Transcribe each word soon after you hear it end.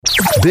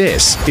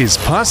This is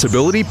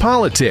Possibility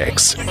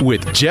Politics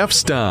with Jeff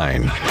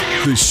Stein,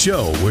 the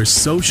show where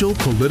social,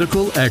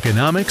 political,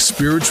 economic,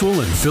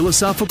 spiritual, and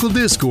philosophical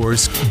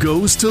discourse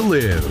goes to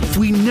live.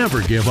 We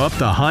never give up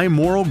the high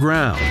moral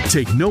ground,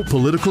 take no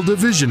political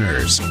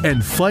divisioners,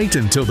 and fight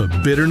until the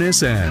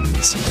bitterness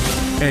ends.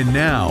 And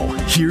now,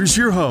 here's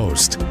your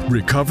host,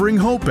 recovering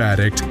hope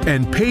addict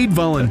and paid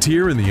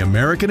volunteer in the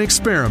American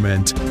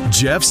experiment,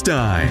 Jeff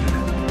Stein.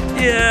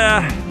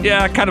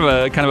 Yeah, kind of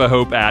a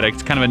hope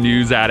addict, kind of a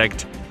news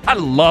addict. I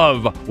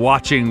love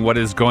watching what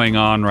is going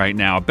on right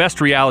now.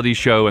 Best reality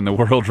show in the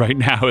world right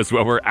now is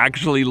what we're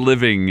actually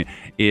living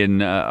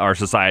in our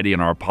society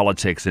and our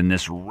politics, in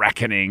this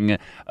reckoning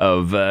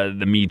of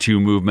the Me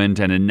Too movement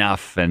and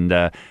enough,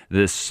 and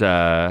this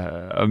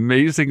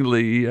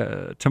amazingly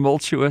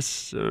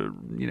tumultuous,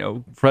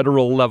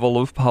 federal level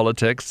of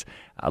politics.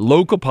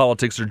 Local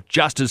politics are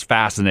just as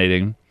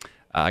fascinating.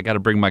 I got to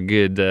bring my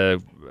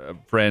good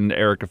friend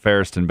Erica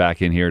Ferriston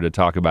back in here to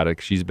talk about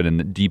it. She's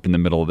been deep in the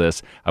middle of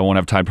this. I won't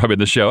have time probably in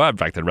the show. In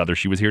fact, I'd rather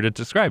she was here to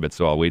describe it,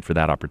 so I'll wait for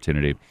that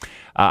opportunity.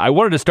 I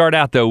wanted to start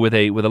out, though, with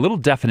a little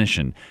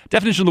definition.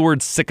 Definition of the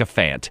word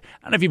sycophant.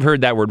 I don't know if you've heard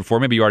that word before.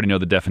 Maybe you already know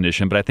the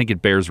definition, but I think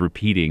it bears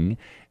repeating.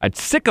 A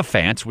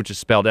sycophant, which is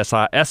spelled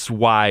Sycophant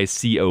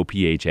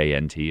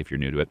if you're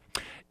new to it,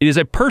 it is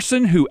a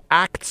person who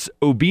acts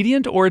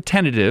obedient or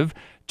attentive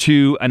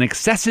to an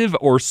excessive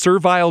or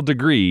servile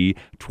degree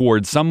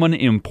towards someone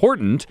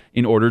important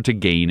in order to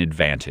gain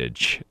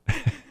advantage.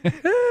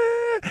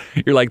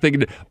 You're like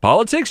thinking,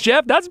 politics,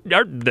 Jeff?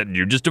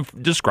 You just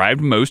described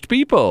most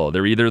people.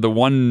 They're either the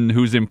one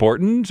who's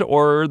important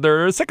or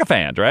they're a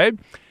sycophant, right?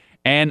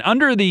 And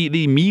under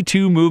the Me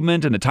Too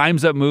movement and the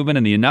Time's Up movement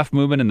and the Enough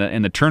movement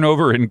and the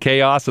turnover and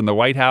chaos in the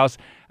White House,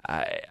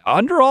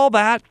 under all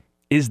that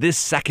is this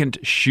second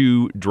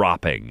shoe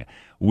dropping,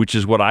 which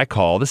is what I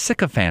call the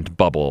sycophant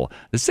bubble.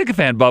 The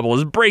sycophant bubble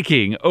is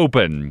breaking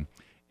open.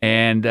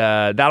 And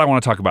that I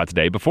want to talk about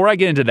today. Before I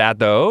get into that,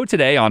 though,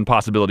 today on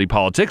Possibility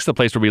Politics, the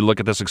place where we look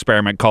at this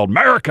experiment called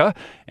America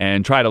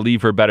and try to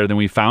leave her better than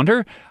we found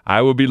her,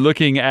 I will be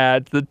looking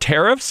at the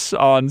tariffs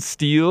on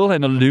steel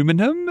and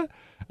aluminum,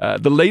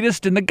 the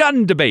latest in the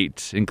gun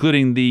debate,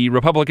 including the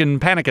Republican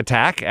panic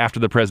attack after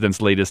the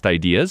president's latest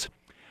ideas,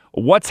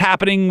 what's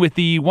happening with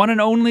the one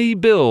and only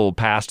bill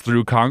passed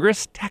through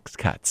Congress, tax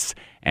cuts,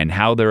 and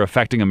how they're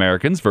affecting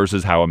Americans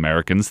versus how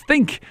Americans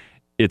think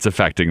it's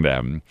affecting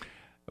them.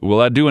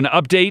 We'll do an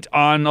update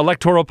on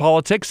electoral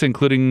politics,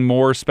 including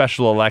more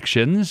special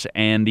elections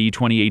and the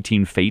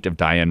 2018 fate of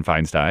Dianne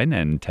Feinstein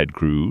and Ted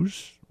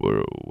Cruz.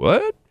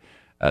 What?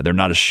 They're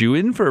not a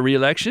shoo-in for a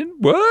re-election?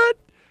 What?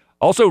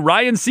 Also,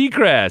 Ryan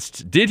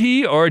Seacrest. Did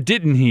he or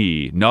didn't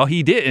he? No,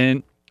 he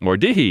didn't. Or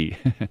did he?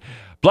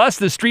 Plus,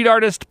 the street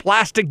artist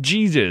Plastic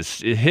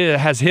Jesus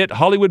has hit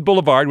Hollywood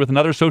Boulevard with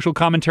another social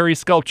commentary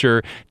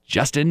sculpture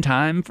just in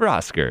time for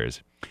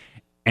Oscars.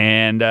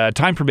 And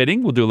time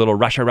permitting, we'll do a little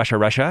Russia.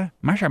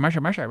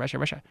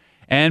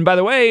 And by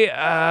the way,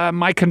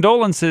 my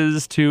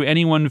condolences to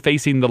anyone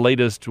facing the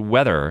latest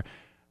weather.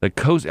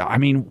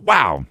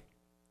 Wow.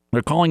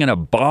 They're calling it a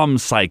bomb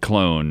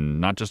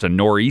cyclone, not just a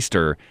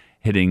nor'easter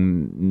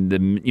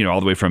hitting all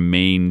the way from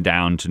Maine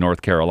down to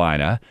North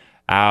Carolina.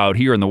 Out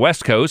here on the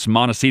West Coast,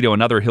 Montecito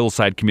and other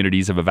hillside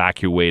communities have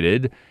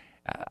evacuated.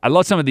 I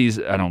love some of these.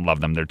 I don't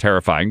love them. They're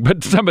terrifying.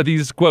 But some of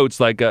these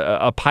quotes, like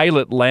a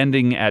pilot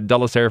landing at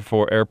Dulles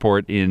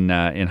Airport in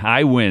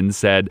high winds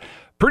said,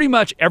 pretty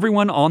much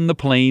everyone on the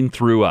plane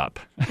threw up.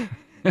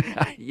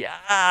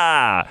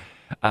 Yeah.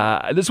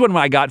 This one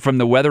I got from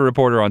the weather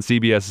reporter on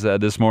CBS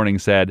this morning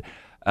said,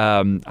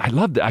 I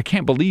loved it. I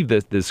can't believe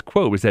this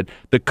quote was that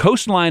the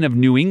coastline of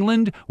New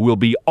England will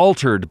be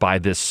altered by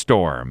this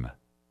storm.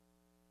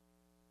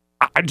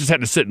 I just had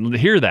to sit and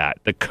hear that.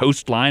 The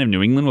coastline of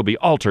New England will be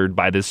altered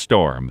by this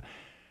storm.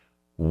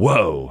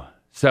 Whoa.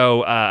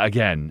 So,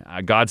 again,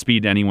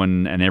 Godspeed to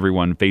anyone and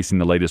everyone facing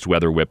the latest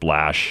weather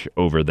whiplash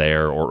over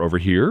there or over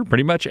here,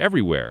 pretty much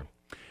everywhere.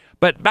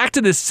 But back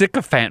to this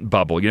sycophant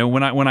bubble.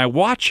 When I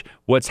watch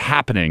what's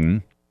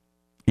happening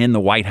in the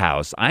White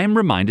House, I am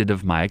reminded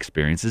of my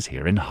experiences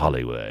here in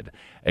Hollywood.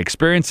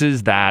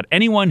 Experiences that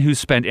anyone who's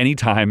spent any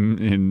time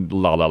in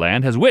La La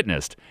Land has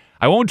witnessed.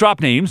 I won't drop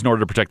names in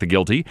order to protect the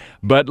guilty,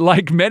 but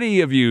like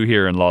many of you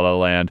here in La La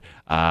Land,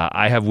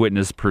 I have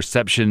witnessed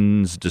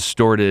perceptions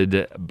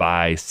distorted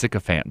by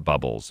sycophant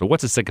bubbles. So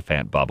what's a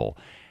sycophant bubble?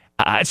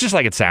 It's just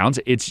like it sounds.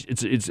 It's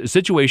a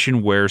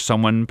situation where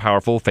someone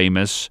powerful,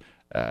 famous,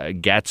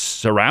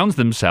 surrounds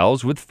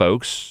themselves with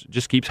folks,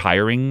 just keeps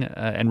hiring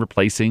and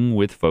replacing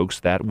with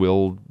folks that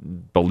will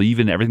believe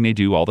in everything they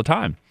do all the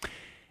time.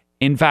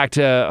 In fact,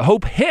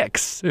 Hope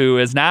Hicks, who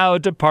is now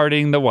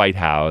departing the White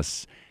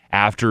House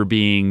after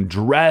being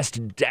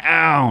dressed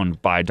down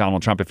by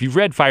Donald Trump. If you've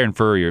read Fire and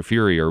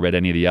Fury or read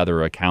any of the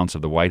other accounts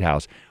of the White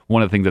House,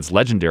 one of the things that's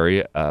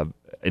legendary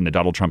in the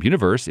Donald Trump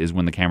universe is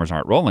when the cameras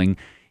aren't rolling,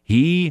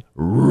 he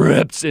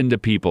rips into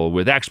people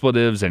with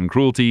expletives and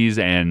cruelties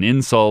and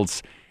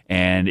insults,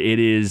 and it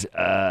is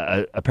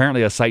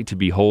apparently a sight to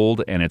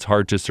behold, and it's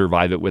hard to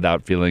survive it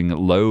without feeling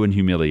low and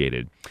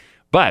humiliated.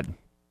 But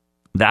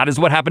That is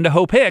what happened to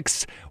Hope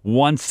Hicks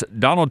once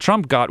Donald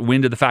Trump got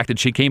wind of the fact that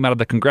she came out of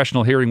the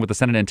congressional hearing with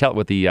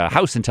the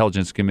House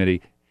Intelligence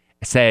Committee,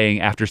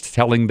 after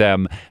telling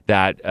them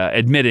that,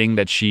 admitting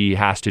that she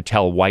has to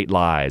tell white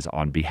lies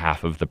on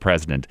behalf of the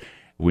president.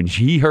 When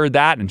he heard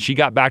that and she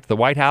got back to the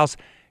White House,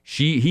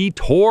 he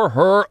tore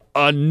her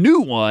a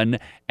new one,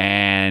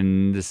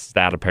 and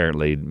that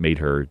apparently made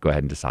her go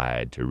ahead and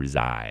decide to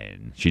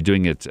resign. She's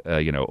doing it,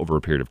 over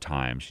a period of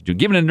time. She's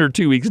giving it her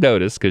 2 weeks'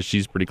 notice because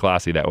she's pretty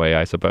classy that way,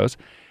 I suppose.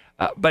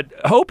 But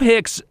Hope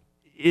Hicks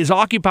is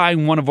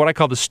occupying one of what I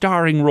call the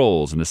starring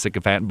roles in the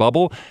sycophant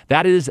bubble.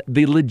 That is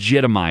the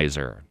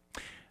legitimizer.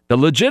 The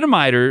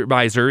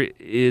legitimizer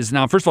is,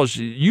 now, first of all,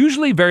 she's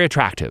usually very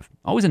attractive,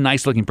 always a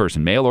nice-looking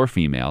person, male or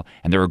female,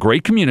 and they're a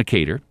great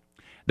communicator.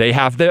 They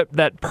have that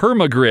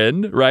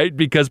perma-grin, right?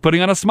 Because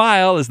putting on a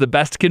smile is the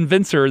best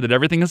convincer that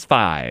everything is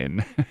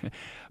fine.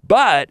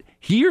 But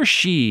he or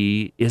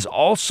she is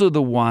also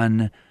the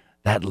one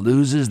that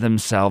loses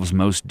themselves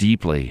most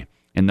deeply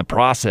in the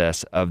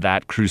process of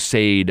that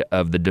crusade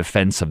of the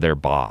defense of their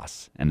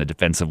boss and the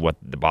defense of what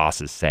the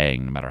boss is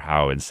saying, no matter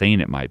how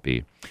insane it might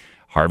be.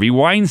 Harvey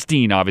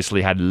Weinstein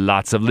obviously had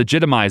lots of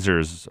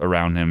legitimizers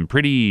around him,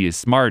 pretty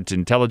smart,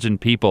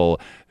 intelligent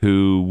people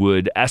who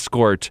would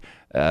escort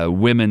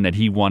women that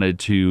he wanted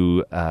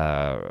to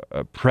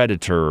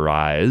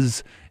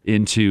predatorize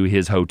into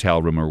his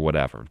hotel room or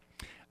whatever.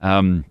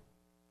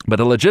 But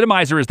the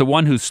legitimizer is the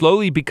one who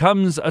slowly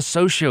becomes a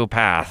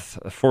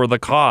sociopath for the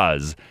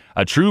cause,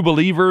 a true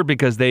believer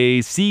because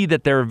they see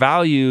that their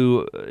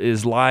value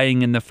is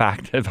lying in the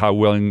fact of how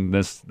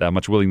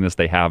much willingness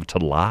they have to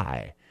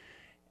lie.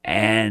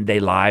 And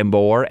they lie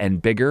more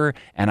and bigger,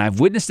 and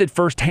I've witnessed it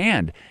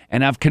firsthand.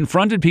 And I've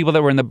confronted people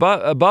that were in the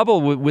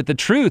bubble with the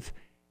truth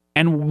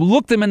and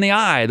looked them in the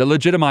eye, the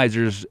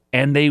legitimizers,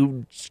 and they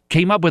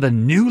came up with a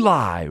new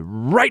lie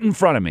right in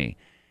front of me.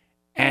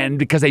 And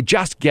because they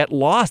just get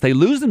lost, they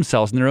lose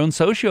themselves in their own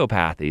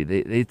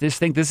sociopathy. They just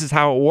think this is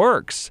how it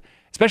works,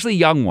 especially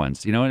young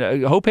ones.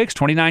 Hope Hicks,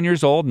 29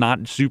 years old,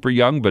 not super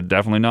young, but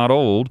definitely not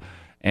old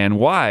and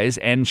wise,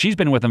 and she's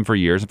been with him for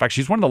years. In fact,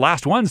 she's one of the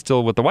last ones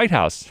still with the White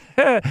House,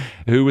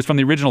 who was from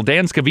the original.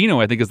 Dan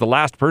Scavino, I think, is the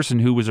last person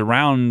who was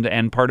around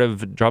and part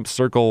of Trump's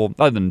circle,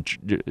 other than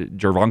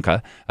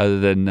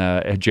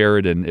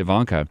Jared and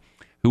Ivanka,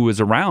 who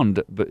was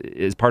around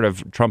as part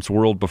of Trump's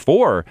world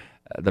before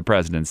the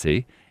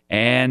presidency.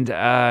 And,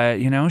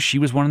 she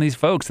was one of these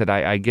folks that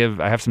I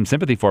have some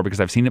sympathy for because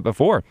I've seen it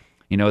before.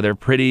 They're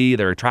pretty,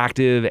 they're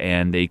attractive,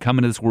 and they come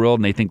into this world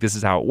and they think this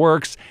is how it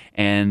works,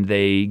 and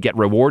they get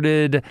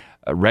rewarded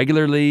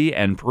regularly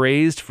and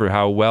praised for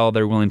how well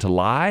they're willing to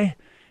lie.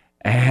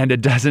 And it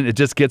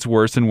just gets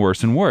worse and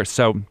worse and worse.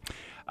 So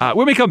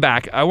when we come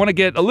back, I want to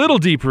get a little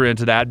deeper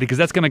into that because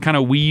that's going to kind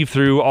of weave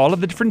through all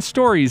of the different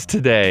stories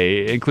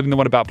today, including the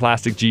one about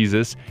Plastic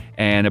Jesus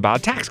and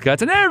about tax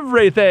cuts and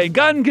everything,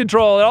 gun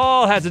control. It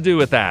all has to do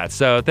with that.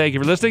 So thank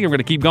you for listening. We're going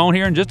to keep going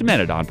here in just a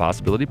minute on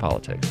Possibility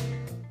Politics.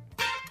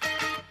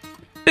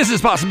 This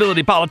is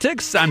Possibility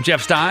Politics. I'm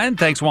Jeff Stein.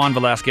 Thanks, Juan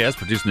Velasquez,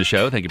 producing the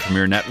show. Thank you,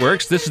 Premier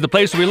Networks. This is the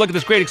place where we look at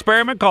this great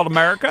experiment called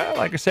America,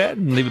 like I said,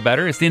 and leave it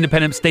better. It's the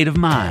independent state of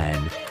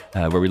mind,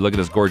 where we look at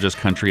this gorgeous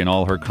country in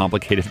all her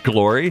complicated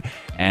glory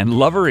and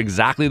love her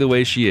exactly the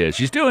way she is.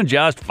 She's doing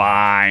just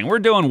fine. We're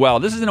doing well.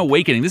 This is an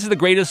awakening. This is the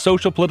greatest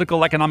social,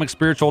 political, economic,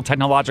 spiritual,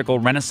 technological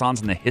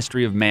renaissance in the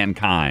history of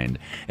mankind.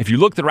 If you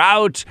look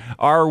throughout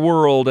our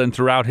world and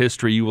throughout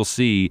history, you will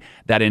see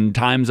that in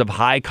times of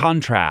high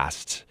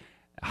contrast,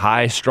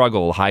 high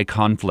struggle, high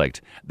conflict,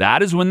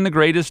 that is when the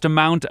greatest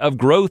amount of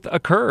growth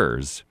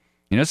occurs.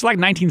 It's like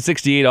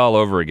 1968 all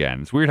over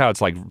again. It's weird how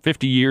it's like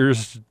 50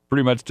 years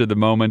pretty much to the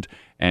moment,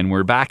 and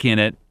we're back in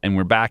it, and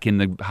we're back in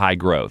the high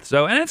growth.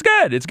 And it's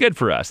good. It's good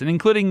for us, and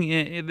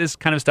including this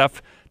kind of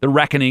stuff, the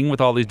reckoning with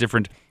all these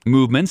different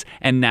movements,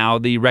 and now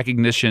the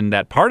recognition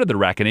that part of the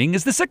reckoning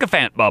is the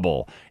sycophant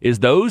bubble, is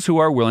those who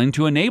are willing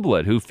to enable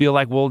it, who feel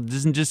like, well, this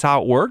isn't just how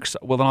it works,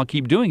 well, then I'll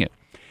keep doing it.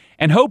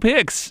 And Hope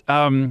Hicks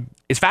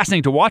is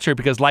fascinating to watch her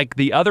because, like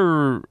the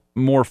other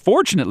more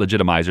fortunate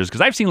legitimizers,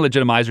 because I've seen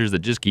legitimizers that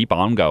just keep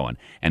on going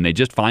and they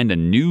just find a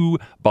new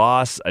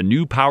boss, a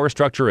new power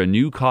structure, a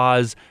new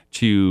cause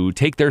to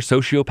take their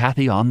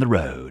sociopathy on the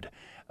road.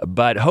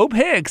 But Hope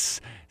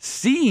Hicks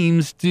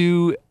seems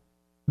to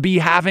be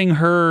having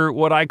her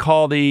what I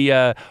call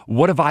the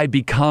what have I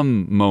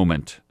become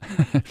moment.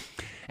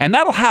 And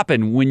that'll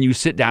happen when you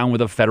sit down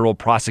with a federal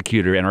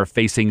prosecutor and are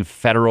facing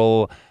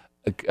federal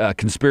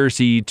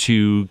conspiracy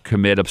to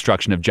commit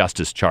obstruction of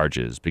justice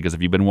charges. Because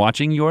if you've been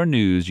watching your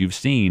news, you've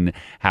seen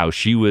how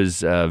she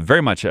was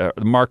very much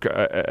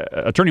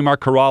Attorney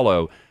Mark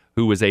Corallo,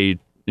 who was a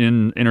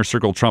inner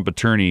circle Trump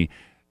attorney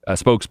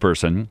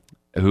spokesperson,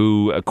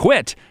 who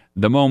quit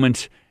the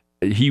moment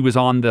he was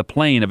on the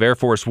plane of Air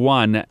Force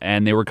One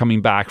and they were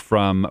coming back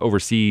from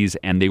overseas,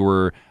 and they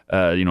were,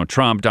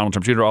 Trump, Donald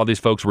Trump Jr., all these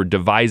folks were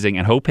devising,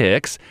 and Hope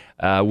Hicks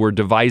were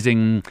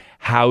devising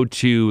how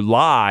to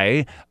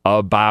lie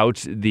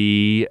about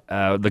the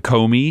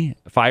Comey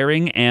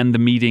firing and the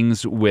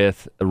meetings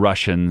with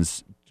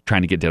Russians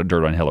trying to get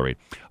dirt on Hillary.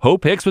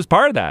 Hope Hicks was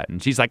part of that.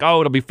 And she's like,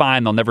 oh, it'll be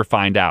fine. They'll never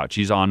find out.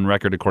 She's on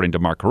record, according to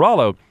Mark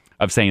Corallo,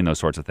 of saying those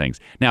sorts of things.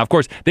 Now, of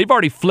course, they've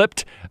already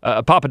flipped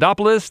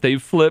Papadopoulos.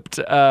 They've flipped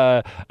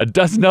a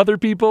dozen other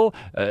people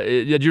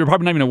you're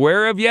probably not even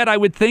aware of yet, I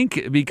would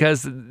think,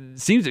 because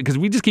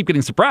we just keep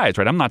getting surprised,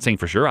 right? I'm not saying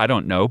for sure. I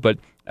don't know, but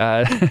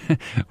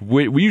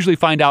we usually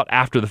find out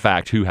after the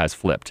fact who has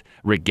flipped.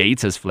 Rick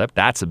Gates has flipped.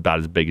 That's about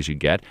as big as you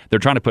get. They're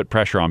trying to put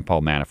pressure on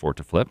Paul Manafort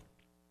to flip.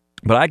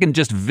 But I can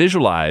just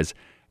visualize,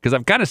 because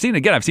I've kind of seen,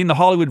 again, I've seen the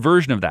Hollywood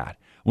version of that.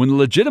 When the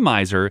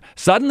legitimizer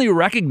suddenly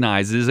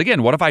recognizes,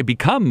 again, what if I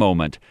become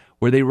moment,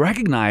 where they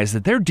recognize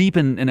that they're deep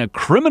in a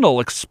criminal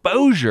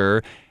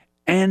exposure,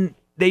 and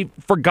they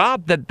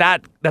forgot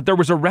that there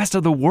was a rest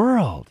of the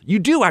world. You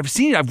do. I've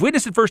seen it. I've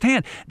witnessed it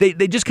firsthand. They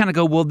just kind of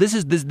go, well, this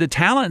the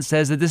talent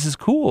says that this is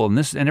cool, and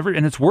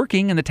it's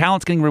working, and the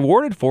talent's getting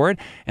rewarded for it,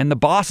 and the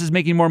boss is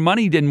making more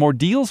money and more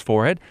deals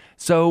for it.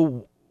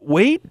 So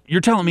wait,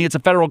 you're telling me it's a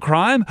federal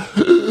crime?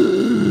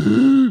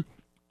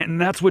 And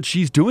that's what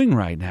she's doing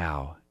right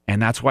now. And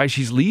that's why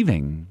she's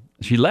leaving.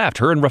 She left.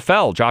 Her and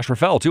Josh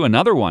Rafael, too,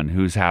 another one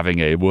who's having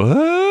a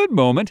what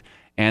moment.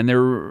 And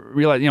they're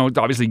realizing,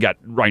 obviously you got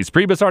Ryan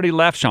Priebus already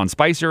left, Sean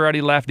Spicer already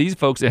left. These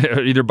folks,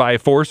 either by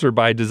force or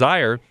by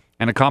desire,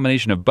 and a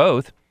combination of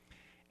both.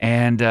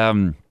 And,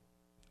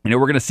 we're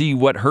going to see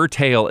what her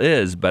tale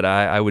is, but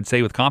I would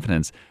say with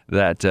confidence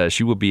that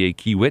she will be a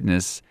key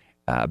witness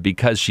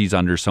because she's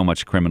under so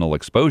much criminal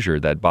exposure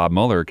that Bob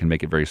Mueller can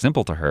make it very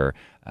simple to her.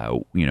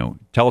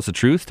 Tell us the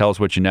truth, tell us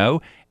what you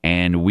know,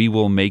 and we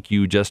will make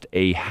you just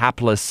a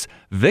hapless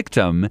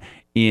victim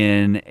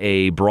in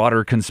a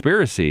broader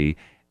conspiracy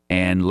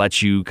and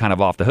let you kind of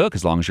off the hook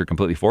as long as you're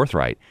completely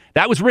forthright.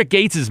 That was Rick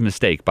Gates'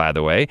 mistake, by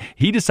the way.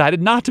 He decided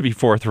not to be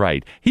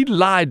forthright. He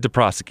lied to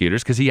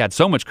prosecutors because he had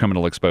so much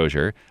criminal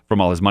exposure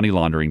from all his money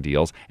laundering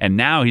deals, and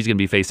now he's going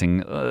to be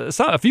facing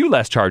a few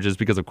less charges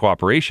because of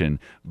cooperation.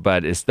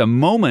 But it's the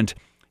moment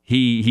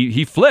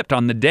he flipped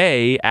on the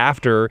day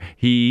after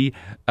he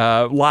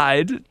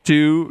lied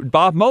to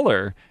Bob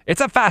Mueller. It's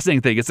a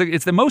fascinating thing.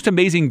 It's the most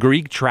amazing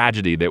Greek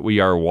tragedy that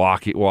we are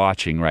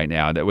watching right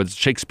now. That was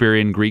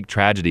Shakespearean Greek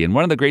tragedy. And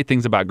one of the great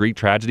things about Greek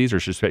tragedies or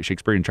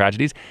Shakespearean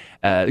tragedies,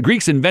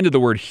 Greeks invented the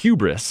word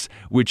hubris,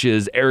 which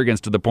is arrogance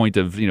to the point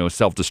of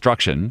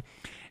self-destruction.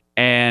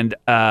 And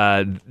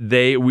one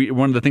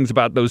of the things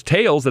about those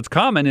tales that's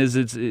common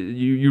is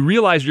you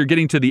realize you're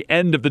getting to the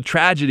end of the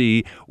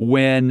tragedy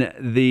when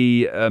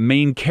the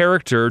main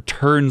character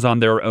turns on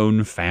their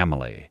own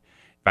family.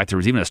 In fact, there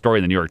was even a story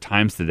in the New York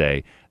Times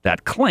today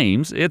that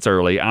claims, it's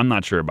early, I'm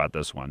not sure about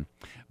this one,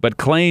 but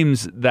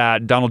claims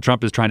that Donald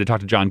Trump is trying to talk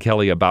to John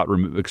Kelly about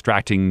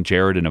extracting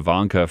Jared and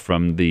Ivanka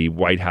from the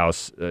White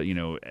House,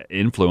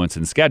 influence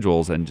and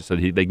schedules, and so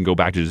they can go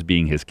back to just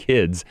being his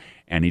kids,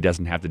 and he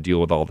doesn't have to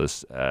deal with all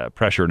this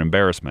pressure and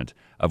embarrassment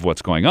of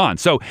what's going on.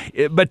 So,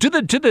 but to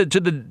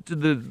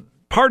the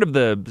part of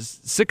the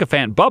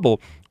sycophant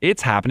bubble,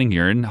 it's happening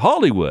here in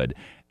Hollywood,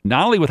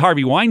 not only with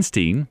Harvey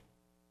Weinstein,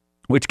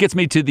 which gets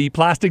me to the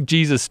Plastic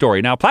Jesus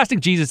story. Now, Plastic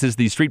Jesus is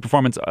the street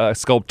performance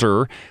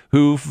sculptor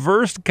who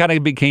first kind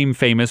of became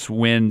famous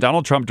when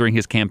Donald Trump, during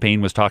his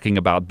campaign, was talking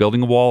about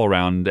building a wall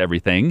around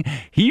everything.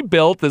 He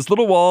built this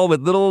little wall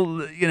with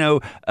little,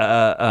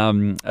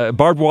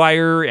 barbed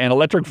wire and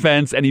electric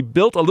fence, and he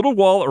built a little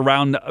wall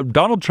around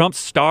Donald Trump's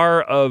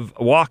star on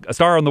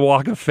the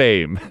Walk of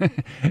Fame.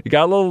 He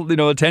got a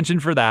little, attention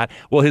for that.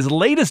 Well, his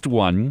latest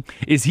one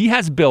is he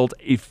has built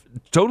a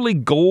totally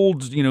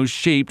gold,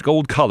 shaped,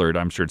 gold colored,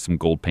 I'm sure it's some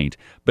gold paint,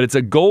 but it's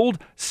a gold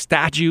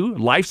statue,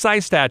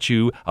 life-size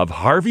statue of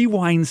Harvey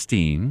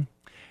Weinstein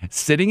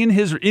sitting in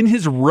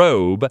his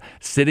robe,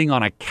 sitting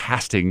on a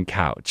casting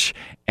couch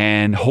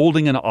and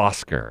holding an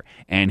Oscar.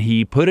 And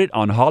he put it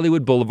on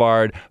Hollywood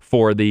Boulevard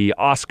for the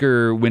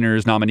Oscar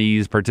winners,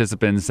 nominees,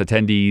 participants,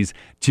 attendees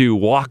to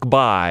walk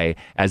by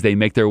as they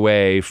make their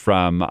way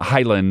from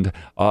Highland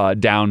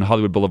down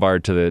Hollywood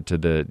Boulevard to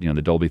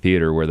the Dolby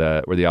Theater where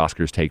the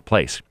Oscars take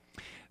place.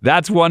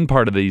 That's one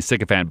part of the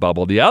sycophant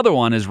bubble. The other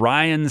one is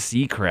Ryan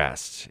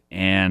Seacrest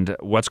and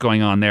what's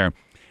going on there.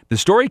 The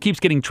story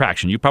keeps getting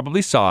traction. You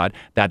probably saw it,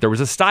 that there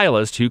was a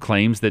stylist who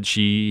claims that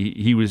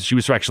she was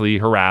sexually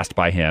harassed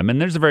by him,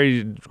 and there's a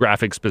very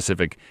graphic,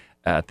 specific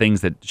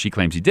things that she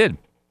claims he did.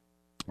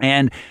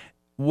 And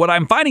what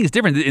I'm finding is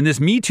different. In this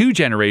Me Too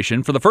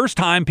generation, for the first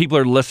time, people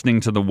are listening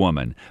to the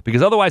woman,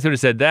 because otherwise they would have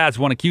said, that's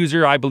one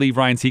accuser. I believe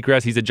Ryan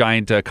Seacrest. He's a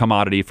giant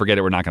commodity. Forget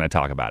it. We're not going to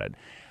talk about it.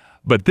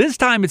 But this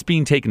time it's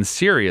being taken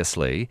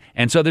seriously,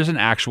 and so there's an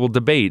actual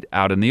debate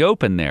out in the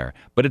open there.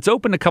 But it's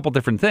open to a couple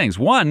different things.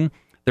 One,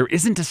 there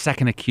isn't a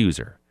second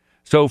accuser.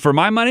 So for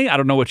my money, I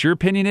don't know what your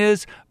opinion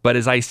is, but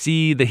as I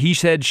see the he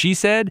said, she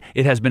said,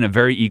 it has been a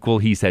very equal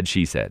he said,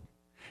 she said.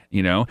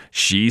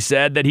 She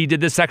said that he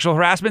did this sexual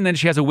harassment, then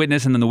she has a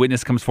witness, and then the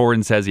witness comes forward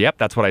and says, yep,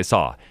 that's what I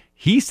saw.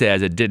 He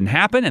says it didn't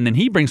happen, and then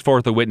he brings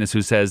forth a witness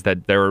who says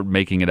that they're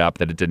making it up,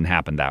 that it didn't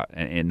happen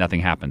and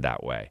nothing happened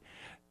that way.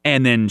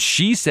 And then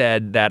she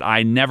said that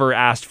I never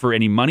asked for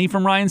any money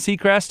from Ryan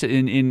Seacrest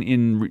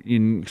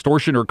in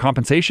extortion or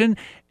compensation.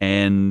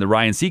 And the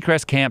Ryan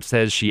Seacrest camp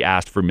says she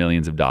asked for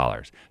millions of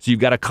dollars. So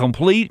you've got a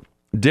complete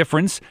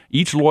difference.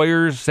 Each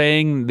lawyer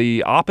saying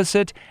the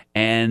opposite,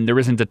 and there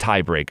isn't a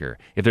tiebreaker.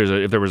 If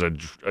there was a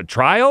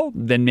trial,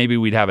 then maybe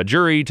we'd have a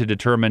jury to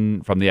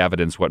determine from the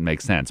evidence what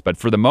makes sense. But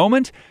for the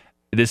moment,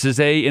 this is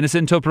a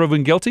innocent until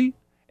proven guilty.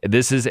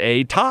 This is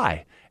a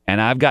tie. And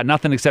I've got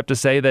nothing except to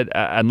say that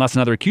unless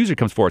another accuser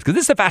comes forward, because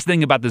this is the fascinating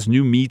thing about this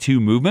new Me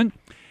Too movement,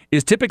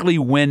 is typically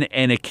when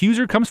an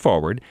accuser comes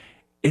forward,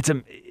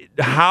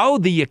 how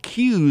the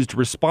accused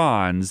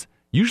responds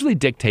usually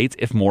dictates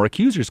if more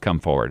accusers come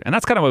forward. And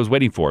that's kind of what I was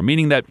waiting for,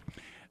 meaning that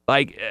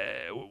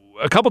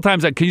a couple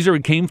times that accuser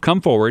would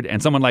come forward,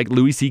 and someone like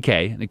Louis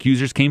C.K., the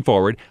accusers came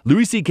forward.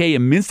 Louis C.K.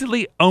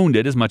 immediately owned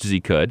it as much as he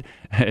could.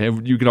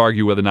 You can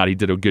argue whether or not he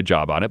did a good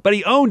job on it, but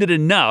he owned it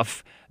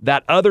enough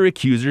that other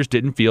accusers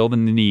didn't feel the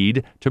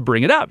need to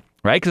bring it up,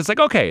 right? Because it's like,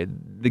 okay,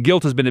 the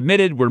guilt has been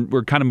admitted.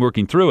 We're kind of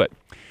working through it.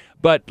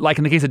 But like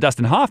in the case of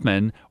Dustin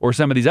Hoffman or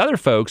some of these other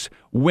folks,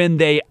 when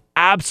they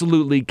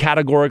absolutely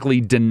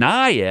categorically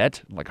deny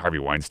it, like Harvey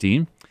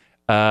Weinstein,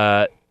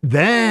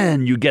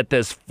 then you get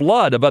this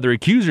flood of other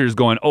accusers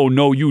going, oh,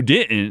 no, you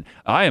didn't.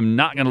 I am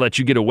not going to let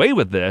you get away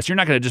with this. You're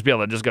not going to just be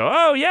able to just go,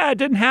 oh, yeah, it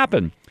didn't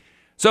happen.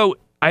 So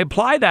I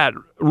apply that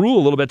rule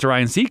a little bit to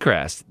Ryan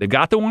Seacrest. They've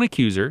got the one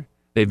accuser.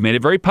 They've made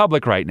it very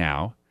public right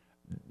now.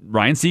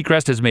 Ryan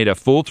Seacrest has made a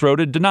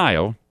full-throated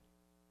denial,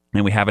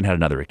 and we haven't had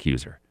another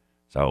accuser.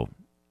 So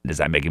does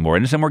that make him more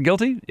innocent, more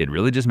guilty? It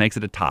really just makes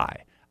it a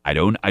tie. I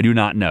do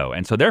not know.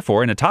 And so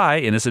therefore, in a tie,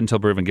 innocent until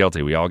proven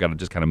guilty, we all got to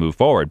just kind of move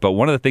forward. But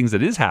one of the things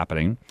that is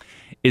happening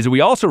is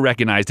we also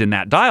recognized in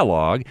that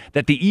dialogue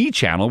that the E!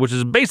 channel, which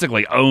is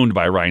basically owned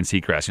by Ryan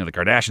Seacrest, the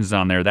Kardashians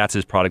on there, that's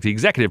his product. The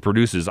executive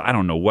produces, I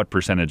don't know what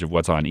percentage of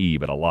what's on E!,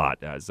 but a lot.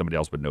 Somebody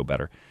else would know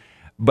better.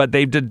 But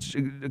they've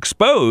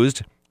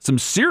exposed some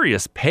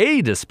serious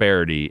pay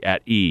disparity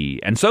at E!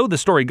 And so the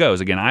story goes.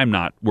 Again, I'm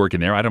not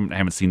working there. I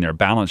haven't seen their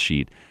balance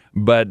sheet.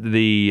 But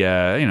the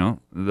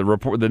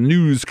report, the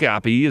news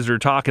copies are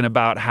talking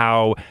about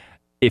how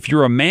if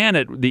you're a man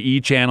at the E!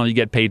 channel, you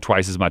get paid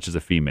twice as much as a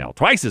female.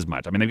 Twice as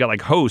much. I mean, they've got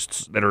like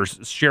hosts that are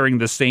sharing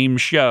the same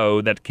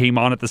show that came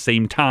on at the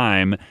same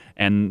time,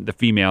 and the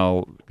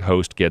female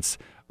host gets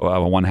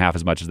one half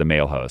as much as the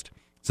male host.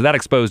 So that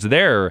exposed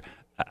their,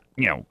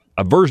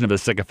 a version of a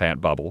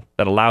sycophant bubble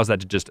that allows that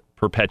to just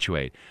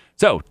perpetuate.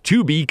 So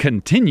to be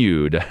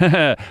continued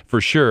for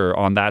sure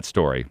on that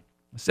story.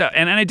 So,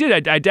 and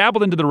I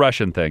dabbled into the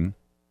Russian thing.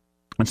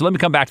 And so let me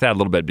come back to that a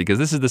little bit, because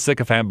this is the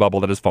sycophant bubble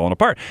that has fallen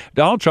apart.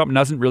 Donald Trump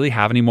doesn't really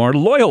have any more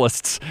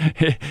loyalists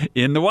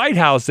in the White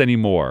House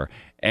anymore.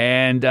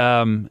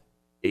 And,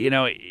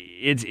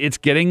 it's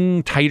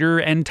getting tighter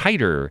and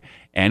tighter.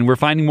 And we're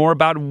finding more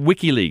about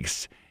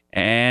WikiLeaks.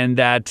 And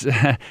that,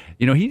 I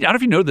don't know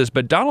if you know this,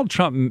 but Donald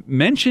Trump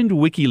mentioned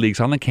WikiLeaks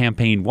on the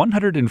campaign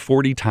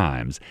 140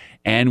 times.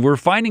 And we're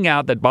finding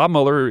out that Bob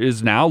Mueller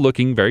is now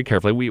looking very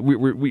carefully.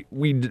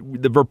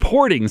 The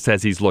reporting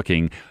says he's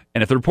looking.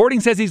 And if the reporting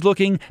says he's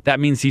looking,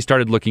 that means he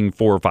started looking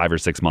 4 or 5 or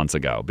 6 months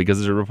ago,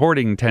 because the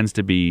reporting tends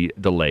to be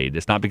delayed.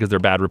 It's not because they're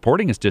bad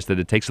reporting. It's just that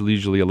it takes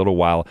usually a little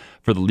while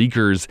for the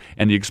leakers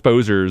and the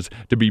exposers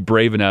to be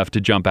brave enough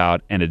to jump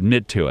out and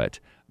admit to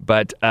it.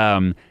 But,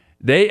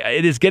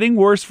 it is getting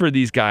worse for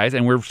these guys,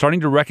 and we're starting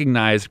to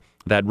recognize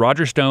that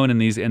Roger Stone and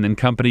then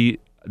company,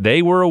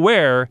 they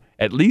were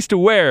at least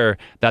aware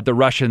that the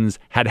Russians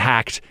had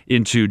hacked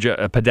into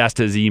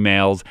Podesta's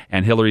emails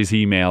and Hillary's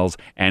emails,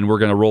 and we're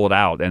going to roll it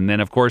out. And then,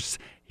 of course,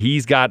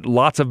 he's got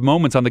lots of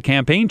moments on the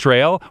campaign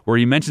trail where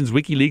he mentions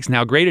WikiLeaks and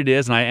how great it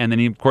is. And then,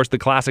 of course, the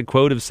classic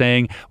quote of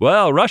saying,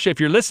 well, Russia, if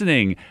you're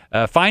listening,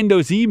 find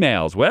those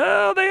emails.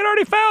 Well, they had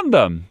already found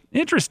them.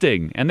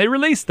 Interesting. And they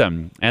released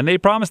them. And they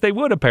promised they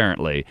would,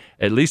 apparently,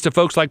 at least to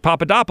folks like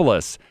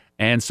Papadopoulos.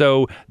 And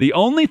so the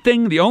only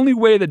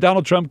way that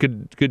Donald Trump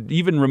could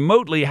even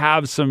remotely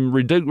have some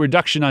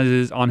reduction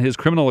on his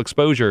criminal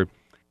exposure,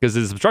 because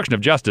his obstruction of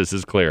justice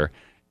is clear,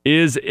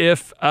 is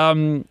if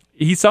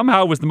he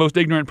somehow was the most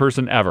ignorant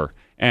person ever.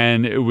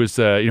 And it was,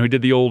 he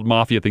did the old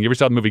mafia thing. You ever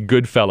saw the movie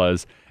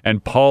Goodfellas?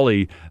 And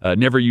Paulie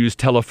never used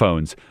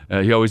telephones.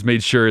 He always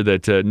made sure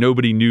that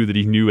nobody knew that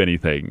he knew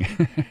anything.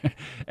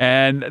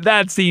 And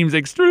that seems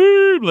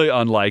extremely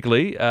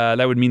unlikely.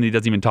 That would mean that he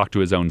doesn't even talk to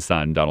his own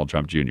son, Donald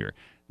Trump Jr.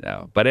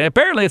 No. But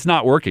apparently it's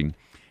not working.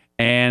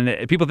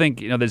 And people think,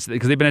 because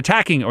they've been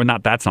attacking, or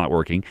not, that's not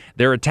working.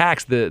 Their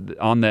attacks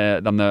on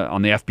the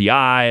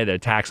FBI, the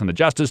attacks on the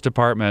Justice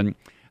Department,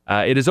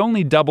 it has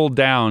only doubled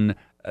down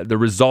the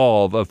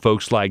resolve of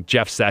folks like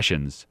Jeff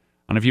Sessions.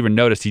 I don't know if you even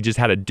noticed, he just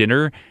had a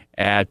dinner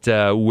at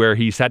where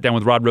he sat down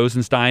with Rod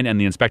Rosenstein and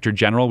the Inspector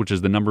General, which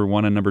is the number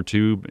 1 and number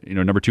 2,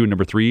 number 2 and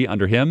number 3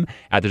 under him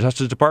at the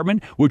Justice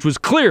Department, which was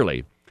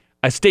clearly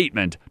a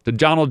statement to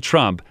Donald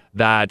Trump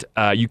that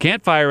you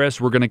can't fire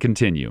us, we're going to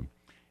continue.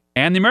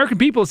 And the American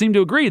people seem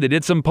to agree. They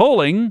did some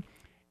polling,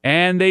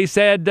 and they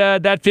said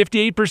that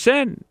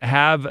 58%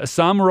 have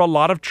some or a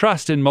lot of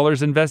trust in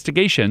Mueller's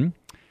investigation.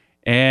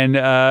 And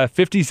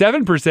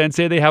 57%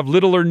 say they have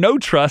little or no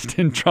trust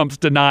in Trump's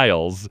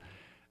denials.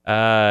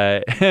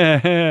 And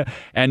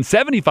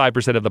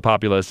 75% of the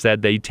populace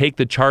said they take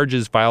the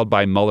charges filed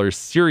by Mueller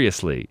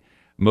seriously.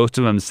 Most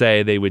of them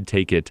say they would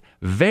take it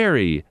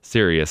very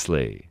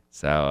seriously.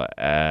 So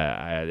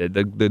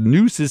the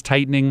noose is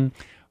tightening.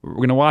 We're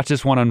going to watch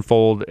this one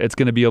unfold. It's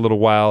going to be a little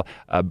while.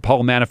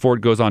 Paul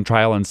Manafort goes on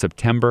trial in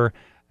September.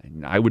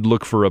 I would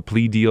look for a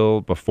plea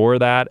deal before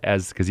that,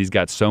 because he's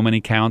got so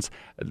many counts.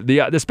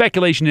 The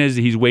speculation is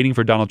he's waiting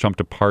for Donald Trump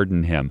to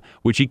pardon him,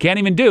 which he can't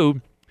even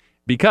do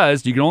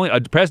because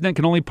a president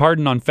can only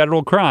pardon on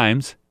federal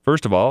crimes.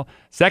 First of all.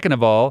 Second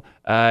of all,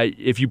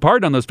 if you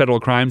pardon on those federal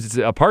crimes,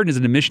 a pardon is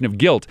an admission of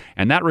guilt,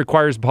 and that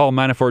requires Paul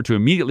Manafort to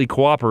immediately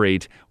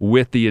cooperate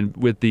with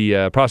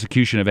the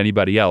prosecution of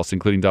anybody else,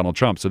 including Donald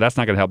Trump. So that's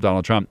not going to help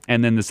Donald Trump.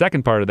 And then the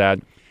second part of that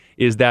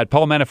is that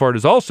Paul Manafort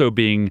is also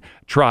being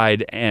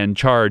tried and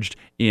charged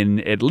in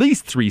at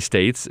least 3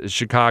 states,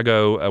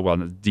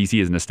 Chicago, D.C.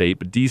 isn't a state,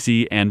 but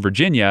D.C. and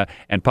Virginia,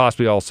 and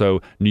possibly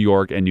also New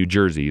York and New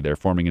Jersey. They're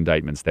forming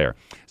indictments there.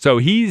 So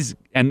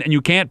and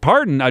you can't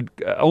pardon,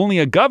 only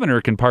a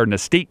governor can pardon a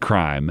state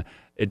crime.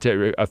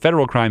 A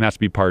federal crime has to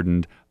be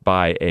pardoned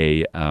by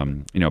a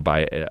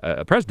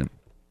president.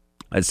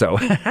 And so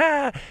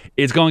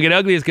it's going to get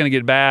ugly. It's going to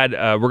get bad.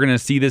 We're going to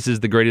see this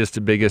as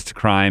the biggest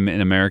crime in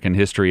American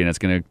history, and it's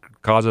going to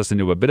cause us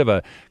into a bit of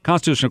a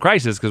constitutional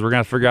crisis because we're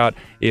going to figure out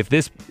if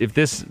this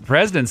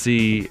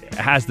presidency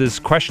has this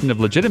question of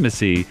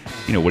legitimacy.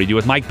 What do you do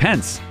with Mike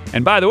Pence?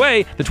 And by the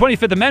way, the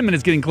 25th Amendment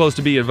is getting close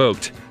to be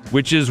invoked,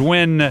 which is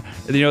when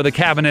the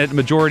cabinet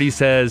majority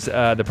says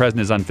the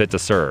president is unfit to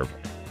serve.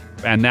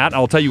 And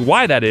I'll tell you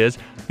why that is,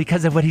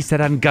 because of what he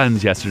said on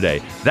guns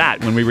yesterday.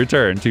 That when we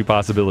return to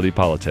Possibility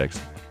Politics.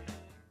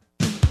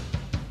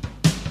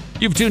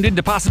 You've tuned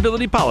into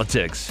Possibility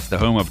Politics, the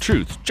home of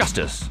truth,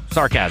 justice,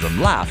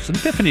 sarcasm, laughs, and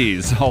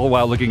epiphanies, all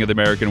while looking at the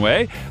American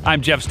way.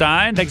 I'm Jeff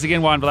Stein. Thanks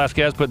again, Juan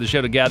Velasquez, putting the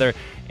show together.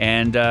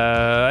 And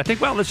I think,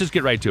 let's just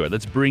get right to it.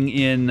 Let's bring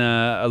in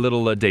a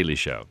little Daily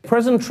Show.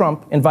 President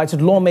Trump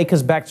invited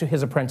lawmakers back to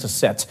his apprentice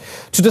set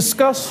to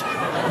discuss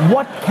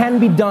what can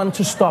be done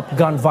to stop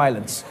gun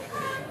violence.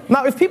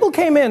 Now, if people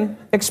came in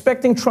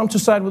expecting Trump to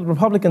side with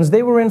Republicans,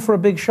 they were in for a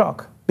big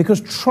shock because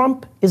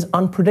Trump is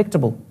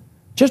unpredictable.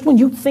 Just when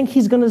you think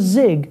he's going to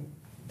zig,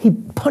 he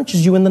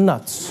punches you in the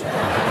nuts.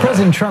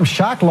 President Trump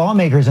shocked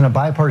lawmakers in a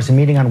bipartisan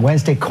meeting on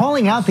Wednesday,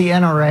 calling out the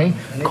NRA,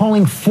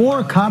 calling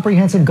for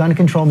comprehensive gun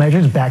control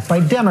measures backed by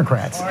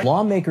Democrats.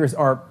 Lawmakers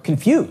are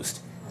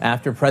confused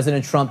after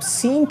President Trump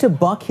seemed to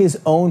buck his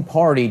own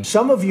party.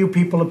 Some of you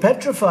people are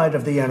petrified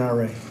of the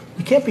NRA.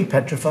 You can't be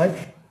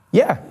petrified.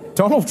 Yeah,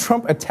 Donald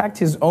Trump attacked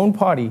his own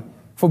party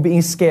for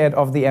being scared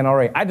of the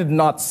NRA. I did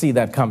not see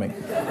that coming.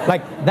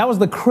 That was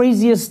the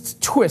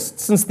craziest twist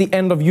since the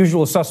end of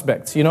Usual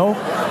Suspects,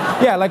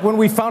 Yeah, like when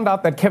we found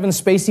out that Kevin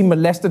Spacey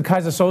molested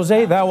Kaiser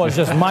Soze, that was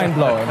just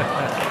mind-blowing.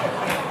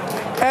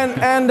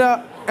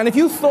 And if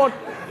you thought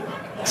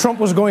Trump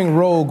was going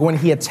rogue when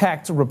he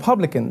attacked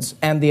Republicans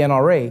and the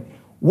NRA,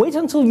 wait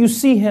until you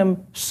see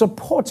him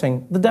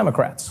supporting the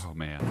Democrats. Oh,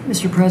 man.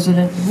 Mr.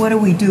 President, what do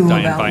we do Dianne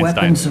about Feinstein.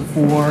 weapons of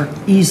war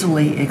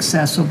easily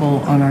accessible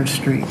on our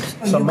streets?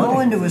 You go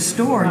into a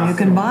store and you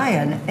can buy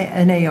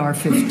an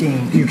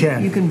AR-15. You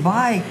can. You can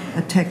buy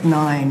a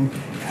Tech-9.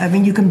 I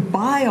mean, you can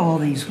buy all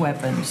these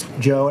weapons.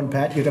 Joe and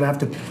Pat, you're going to have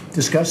to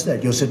discuss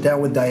that. You'll sit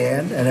down with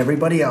Diane and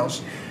everybody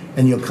else,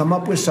 and you'll come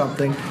up with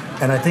something.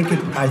 And I think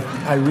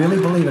I really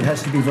believe it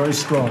has to be very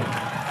strong.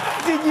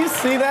 Did you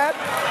see that?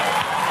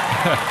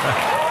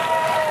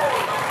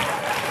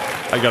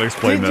 I gotta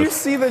explain this. Did you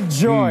see the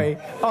joy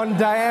on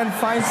Dianne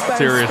Feinstein's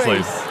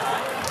Seriously. face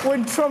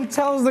when Trump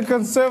tells the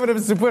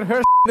conservatives to put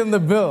her in the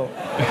bill?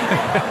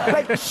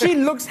 She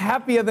looks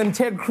happier than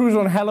Ted Cruz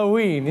on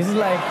Halloween. He's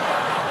like,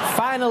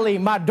 finally,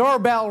 my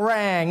doorbell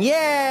rang.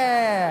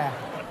 Yeah.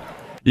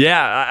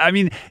 Yeah, I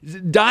mean,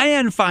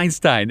 Dianne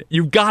Feinstein,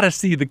 you've got to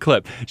see the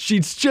clip.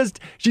 She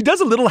does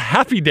a little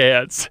happy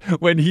dance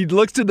when he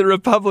looks to the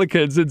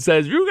Republicans and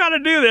says, you got to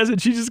do this. And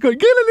she's just going,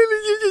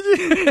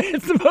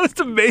 it's the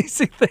most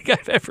amazing thing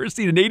I've ever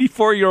seen. An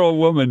 84-year-old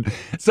woman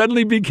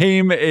suddenly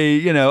became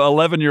a,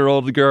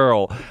 11-year-old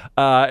girl.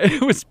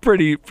 It was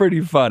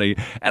pretty funny.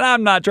 And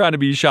I'm not trying to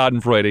be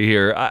schadenfreude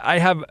here. I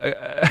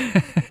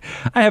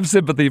have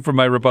sympathy for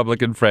my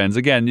Republican friends.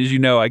 Again, as you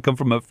know, I come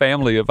from a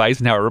family of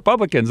Eisenhower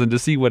Republicans, and to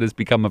see what has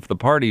become of the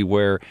party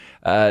where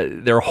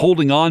they're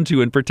holding on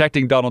to and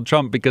protecting Donald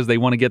Trump because they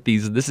want to get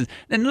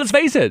and let's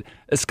face it,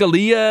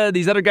 Scalia,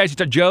 these other guys,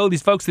 Joe,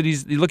 these folks that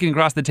he's looking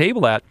across the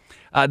table at,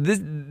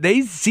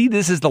 they see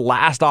this as the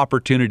last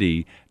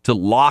opportunity to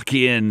lock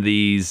in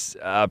these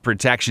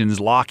protections,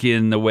 lock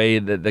in the way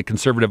that the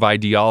conservative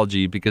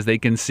ideology, because they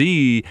can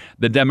see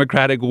the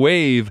Democratic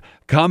wave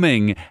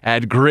coming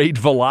at great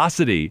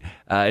velocity.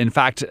 In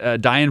fact,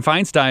 Dianne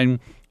Feinstein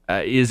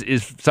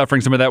is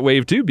suffering some of that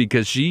wave too,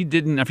 because she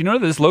didn't, if you know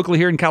this, locally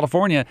here in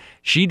California,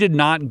 she did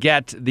not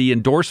get the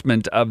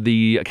endorsement of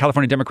the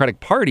California Democratic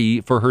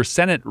Party for her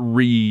Senate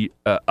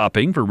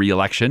re-upping for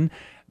re-election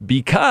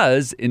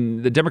because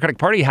in the Democratic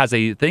Party has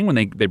a thing when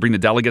they bring the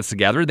delegates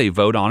together, they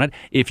vote on it.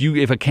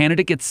 If a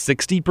candidate gets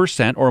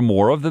 60% or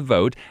more of the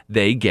vote,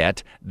 they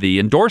get the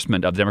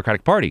endorsement of the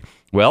Democratic Party.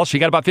 Well, she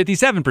got about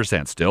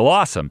 57%, still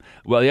awesome.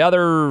 Well, the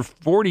other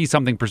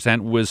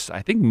 40-something% was,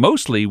 I think,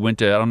 mostly went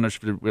to, I don't know if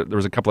there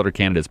was a couple other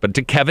candidates, but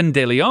to Kevin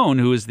De Leon,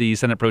 who is the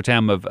Senate Pro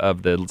Tem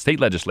of the state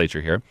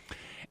legislature here.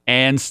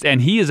 And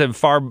he is a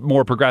far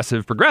more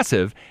progressive,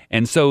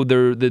 and so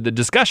the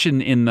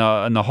discussion in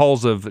the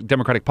halls of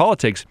Democratic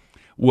politics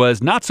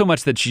was not so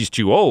much that she's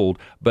too old,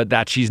 but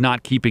that she's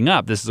not keeping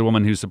up. This is a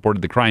woman who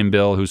supported the crime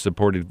bill, who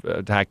supported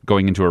attack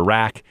going into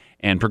Iraq,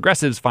 and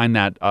progressives find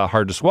that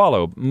hard to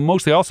swallow,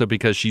 mostly also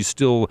because she's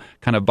still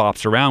kind of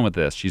bops around with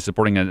this. She's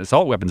supporting an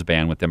assault weapons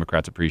ban, what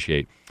Democrats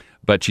appreciate,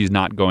 but she's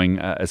not going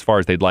as far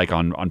as they'd like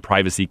on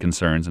privacy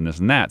concerns and this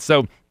and that.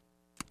 So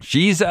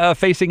she's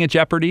facing a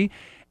jeopardy.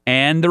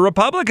 And the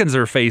Republicans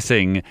are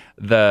facing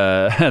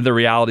the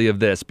reality of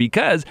this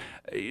because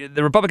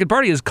the Republican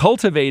Party has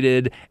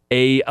cultivated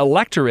a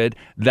electorate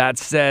that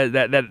said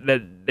that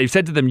they've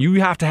said to them,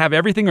 you have to have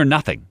everything or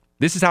nothing.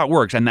 This is how it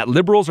works, and that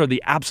liberals are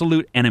the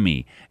absolute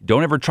enemy.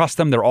 Don't ever trust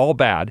them; they're all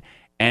bad.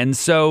 And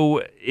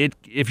so,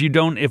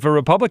 if a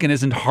Republican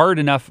isn't hard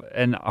enough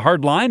and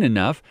hard line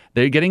enough,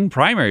 they're getting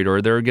primaried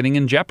or they're getting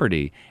in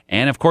jeopardy.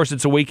 And of course,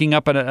 it's a waking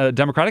up a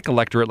Democratic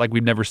electorate like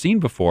we've never seen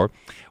before.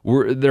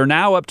 They're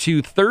now up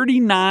to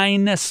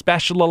 39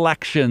 special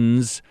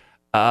elections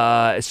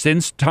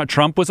since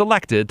Trump was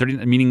elected,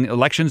 meaning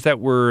elections that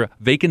were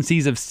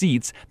vacancies of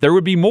seats. There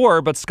would be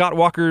more, but Scott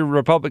Walker,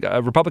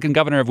 Republican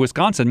governor of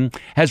Wisconsin,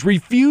 has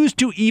refused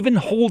to even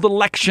hold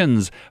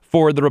elections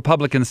for the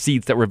Republican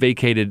seats that were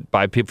vacated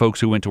by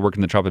folks who went to work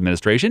in the Trump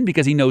administration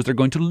because he knows they're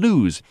going to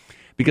lose.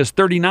 Because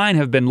 39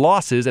 have been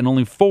losses and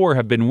only 4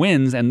 have been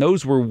wins, and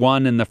those were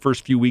won in the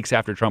first few weeks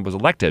after Trump was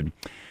elected.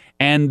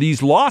 And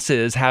these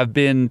losses have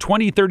been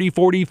 20, 30,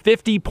 40,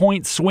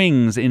 50-point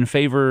swings in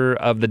favor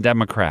of the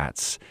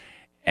Democrats.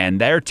 And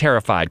they're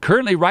terrified.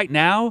 Currently, right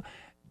now,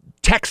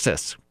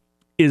 Texas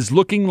is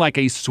looking like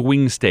a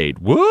swing state.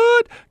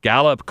 What?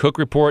 Gallup, Cook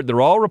Report, they're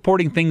all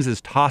reporting things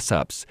as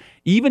toss-ups,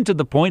 even to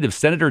the point of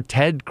Senator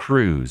Ted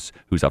Cruz,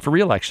 who's up for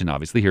re-election,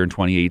 obviously, here in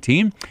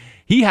 2018.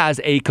 He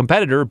has a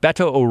competitor,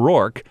 Beto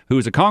O'Rourke, who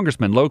is a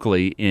congressman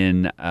locally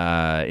in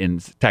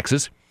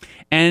Texas.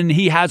 And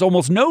he has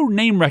almost no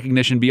name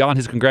recognition beyond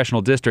his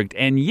congressional district,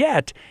 and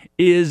yet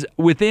is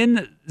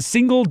within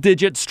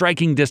single-digit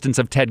striking distance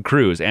of Ted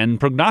Cruz. And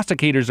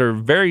prognosticators are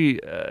very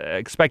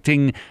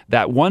expecting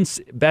that once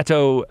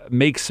Beto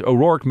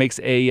O'Rourke makes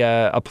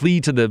a plea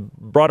to the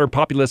broader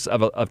populace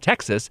of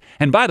Texas,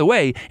 and by the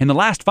way, in the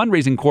last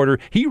fundraising quarter,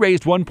 he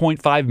raised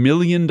 $1.5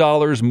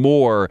 million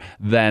more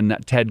than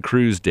Ted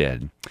Cruz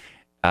did.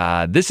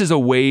 This is a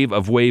wave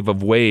of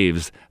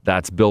waves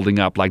that's building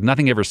up like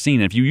nothing ever seen.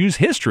 And if you use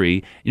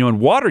history, in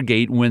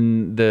Watergate,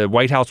 when the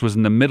White House was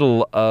in the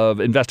middle of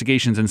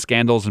investigations and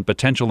scandals and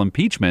potential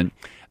impeachment,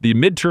 the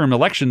midterm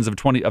elections of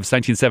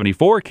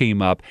 1974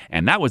 came up,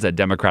 and that was a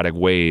Democratic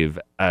wave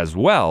as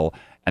well.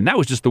 And that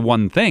was just the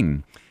one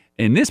thing.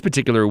 In this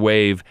particular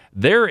wave,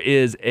 there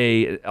is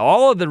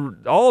all of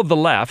the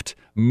left,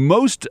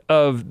 most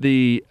of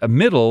the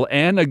middle,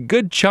 and a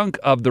good chunk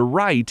of the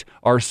right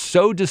are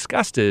so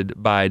disgusted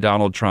by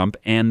Donald Trump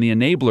and the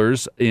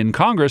enablers in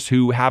Congress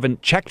who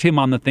haven't checked him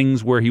on the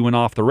things where he went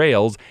off the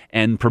rails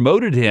and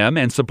promoted him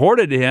and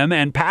supported him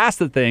and passed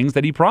the things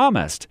that he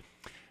promised.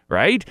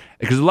 Right?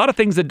 Because a lot of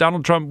things that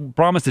Donald Trump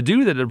promised to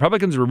do that the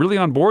Republicans were really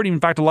on board. In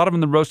fact, a lot of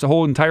them, the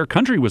whole entire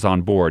country was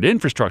on board.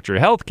 Infrastructure,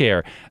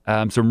 healthcare,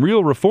 some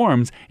real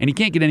reforms, and he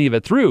can't get any of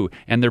it through.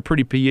 And they're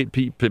pretty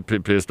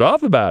pissed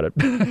off about it,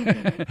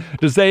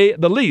 to say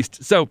the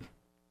least. So,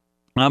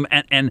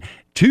 and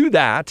to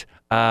that,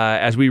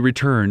 as we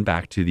return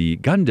back to the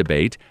gun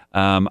debate,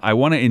 I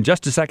want to, in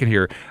just a second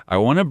here, I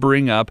want to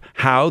bring up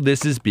how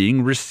this is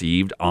being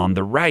received on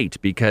the right.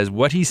 Because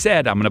what he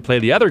said, I'm going to play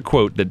the other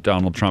quote that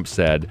Donald Trump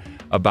said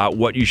about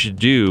what you should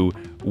do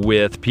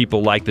with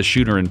people like the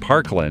shooter in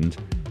Parkland.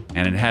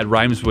 And it had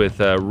rhymes with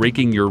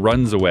raking your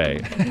runs away.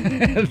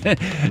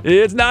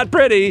 It's not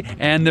pretty,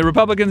 and the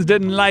Republicans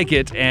didn't like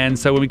it. And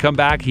so when we come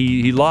back,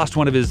 he lost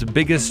one of his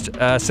biggest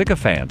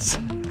sycophants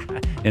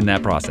in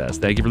that process.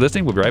 Thank you for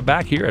listening. We'll be right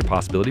back here at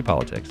Possibility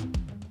Politics.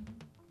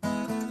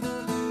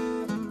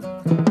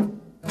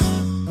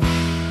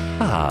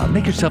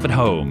 Make yourself at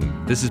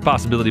home. This is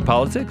Possibility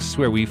Politics,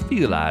 where we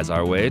feelize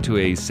our way to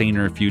a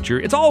saner future.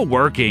 It's all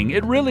working.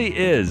 It really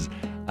is.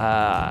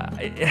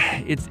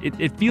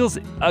 It feels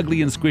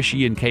ugly and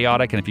squishy and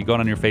chaotic, and if you go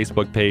on your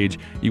Facebook page,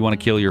 you want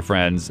to kill your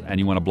friends and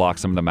you want to block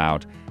some of them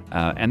out.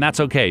 And that's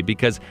okay,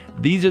 because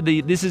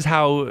this is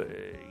how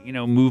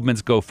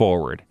movements go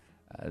forward.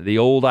 The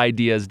old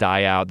ideas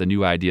die out, the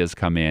new ideas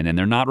come in, and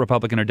they're not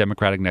Republican or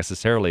Democratic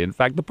necessarily. In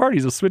fact, the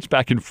parties have switched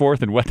back and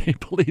forth in what they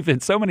believe in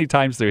so many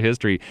times through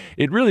history,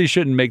 it really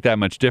shouldn't make that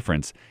much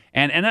difference.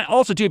 And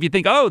also, too, if you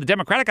think, the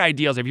Democratic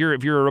ideals, if you're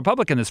a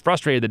Republican that's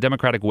frustrated the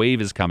Democratic wave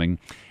is coming,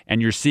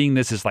 and you're seeing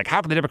this as like, how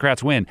can the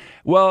Democrats win?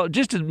 Well,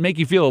 just to make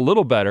you feel a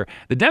little better,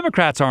 the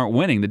Democrats aren't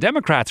winning. The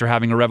Democrats are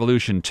having a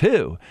revolution,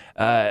 too.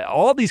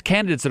 All these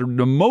candidates that are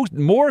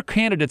more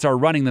candidates are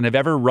running than have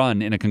ever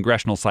run in a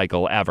congressional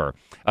cycle ever,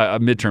 a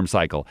midterm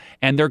cycle.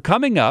 And they're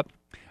coming up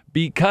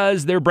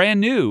because they're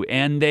brand new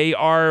and they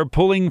are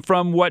pulling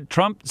from what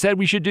Trump said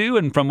we should do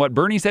and from what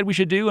Bernie said we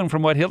should do and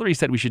from what Hillary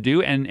said we should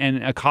do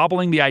and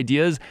cobbling the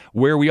ideas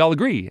where we all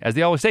agree. As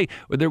they always say,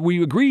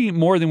 we agree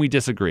more than we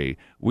disagree.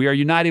 We are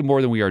united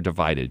more than we are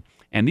divided.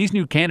 And these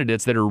new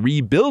candidates that are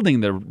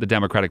rebuilding the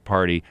Democratic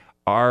Party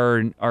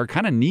are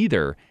kind of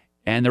neither.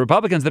 And the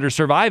Republicans that are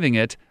surviving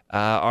it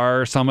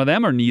some of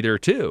them are neither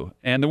too.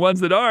 And the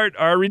ones that aren't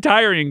are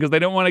retiring because they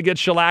don't want to get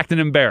shellacked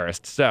and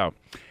embarrassed. So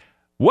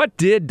what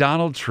did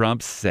Donald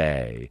Trump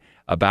say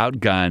about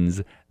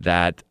guns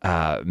that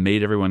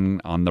made everyone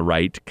on the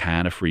right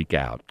kind of freak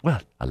out? Well,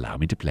 allow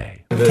me to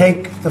play.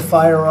 Take the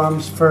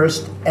firearms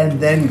first and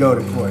then go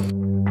to court.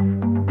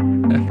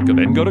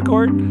 Then go to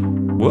court?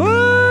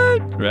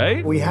 What?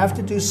 Right? We have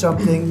to do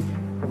something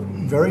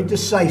very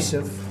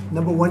decisive.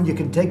 Number one, you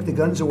can take the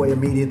guns away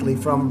immediately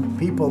from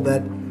people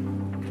that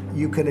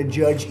you can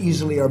adjudge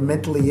easily are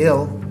mentally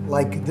ill,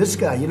 like this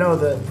guy. You know,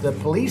 the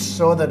police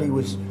saw that he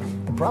was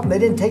the problem. They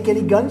didn't take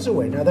any guns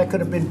away. Now, that could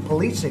have been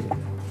policing.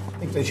 I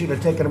think they should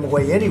have taken them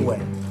away anyway,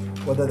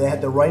 whether they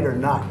had the right or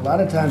not. A lot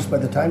of times, by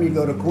the time you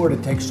go to court,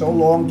 it takes so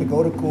long to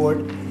go to court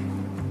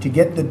to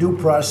get the due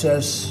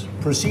process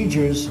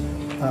procedures.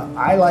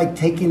 I like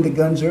taking the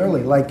guns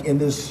early, like in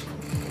this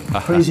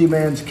crazy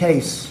man's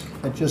case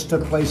that just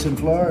took place in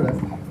Florida.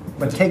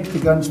 But take the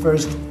guns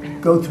first,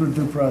 go through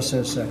due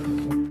process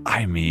second.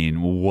 I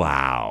mean,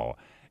 wow.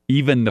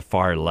 Even the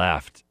far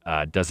left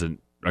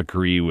doesn't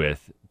agree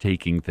with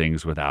taking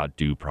things without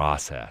due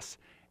process.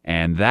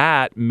 And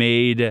that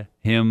made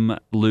him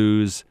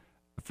lose,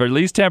 for at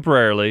least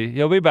temporarily.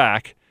 He'll be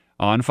back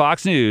on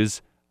Fox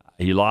News.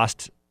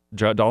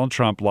 Donald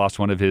Trump lost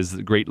one of his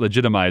great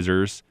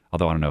legitimizers,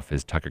 although I don't know if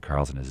his Tucker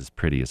Carlson is as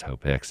pretty as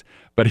Hope Hicks,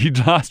 but he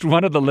lost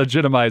one of the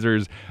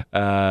legitimizers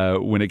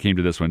when it came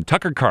to this one,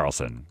 Tucker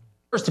Carlson.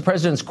 First, the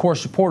president's core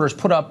supporters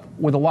put up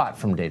with a lot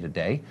from day to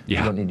day. Yeah.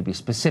 You don't need to be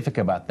specific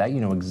about that. You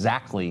know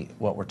exactly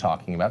what we're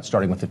talking about,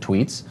 starting with the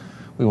tweets.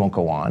 We won't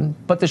go on.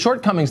 But the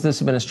shortcomings of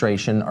this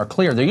administration are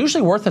clear. They're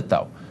usually worth it,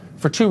 though,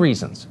 for two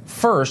reasons.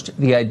 First,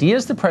 the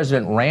ideas the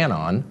president ran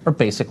on are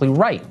basically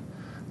right.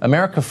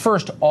 America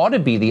First ought to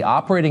be the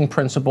operating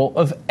principle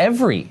of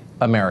every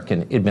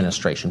American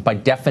administration. By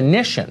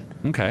definition,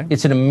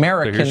 it's an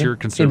American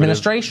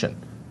administration.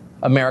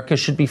 America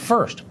should be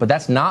first. But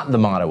that's not the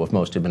motto of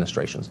most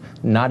administrations,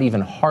 not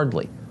even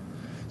hardly.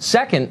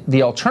 Second,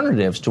 the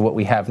alternatives to what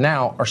we have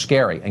now are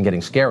scary and getting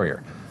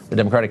scarier. The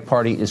Democratic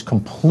Party is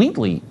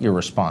completely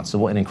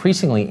irresponsible and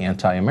increasingly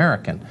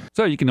anti-American.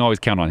 So you can always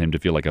count on him to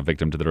feel like a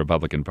victim to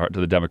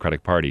the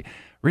Democratic Party.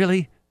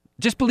 Really?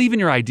 Just believe in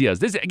your ideas.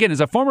 This, again,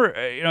 as a former,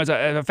 as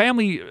a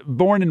family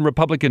born in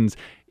Republicans,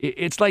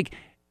 it's like,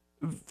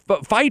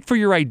 fight for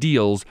your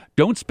ideals.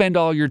 Don't spend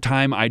all your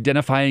time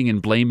identifying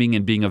and blaming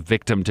and being a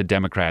victim to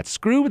Democrats.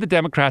 Screw what the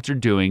Democrats are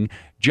doing.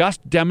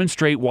 Just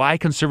demonstrate why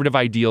conservative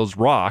ideals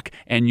rock,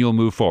 and you'll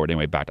move forward.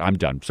 Anyway, I'm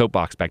done.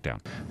 Soapbox, back down.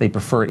 They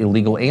prefer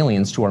illegal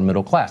aliens to our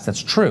middle class.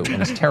 That's true,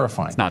 and it's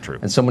terrifying. It's not true.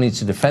 And someone needs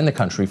to defend the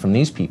country from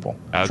these people.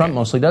 Okay. Trump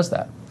mostly does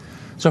that.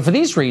 So for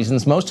these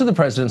reasons, most of the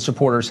president's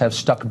supporters have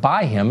stuck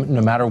by him no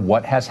matter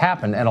what has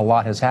happened, and a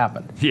lot has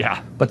happened.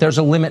 Yeah. But there's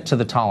a limit to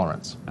the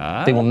tolerance.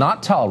 They will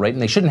not tolerate,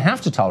 and they shouldn't have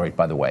to tolerate,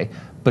 by the way,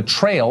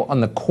 betrayal on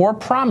the core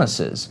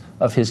promises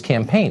of his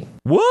campaign.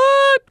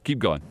 What? Keep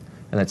going.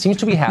 And that seems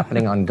to be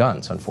happening on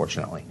guns,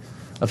 unfortunately.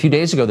 A few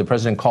days ago, the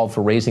president called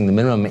for raising the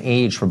minimum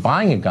age for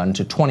buying a gun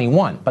to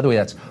 21. By the way,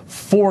 that's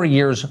 4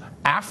 years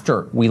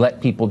after we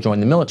let people join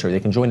the military. They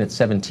can join at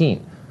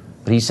 17.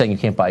 But he's saying you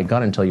can't buy a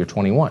gun until you're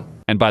 21.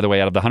 And by the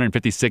way, out of the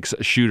 156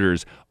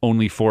 shooters,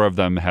 only 4 of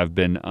them have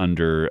been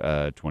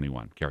under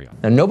 21. Carry on.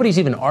 Now, nobody's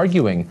even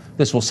arguing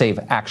this will save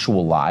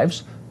actual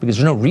lives because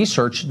there's no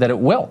research that it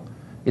will.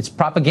 It's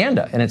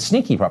propaganda, and it's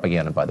sneaky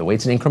propaganda, by the way.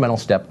 It's an incremental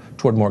step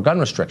toward more gun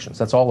restrictions.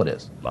 That's all it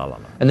is. La, la,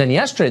 la. And then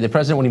yesterday, the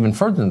president went even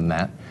further than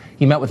that.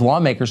 He met with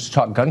lawmakers to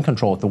talk gun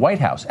control at the White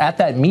House. At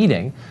that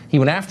meeting, he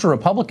went after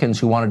Republicans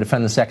who want to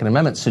defend the Second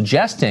Amendment,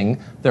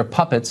 suggesting they're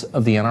puppets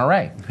of the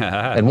NRA.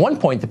 At one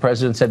point, the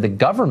president said the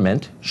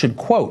government should,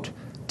 quote,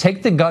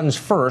 take the guns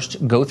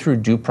first, go through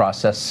due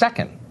process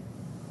second.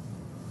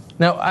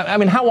 Now, I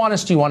mean, how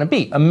honest do you want to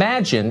be?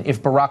 Imagine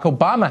if Barack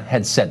Obama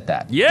had said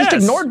that. Yes.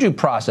 Just ignore due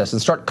process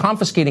and start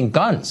confiscating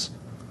guns.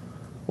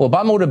 Well,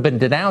 Obama would have been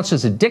denounced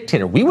as a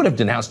dictator. We would have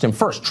denounced him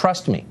first,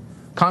 trust me.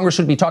 Congress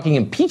would be talking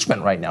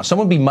impeachment right now.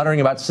 Someone would be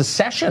muttering about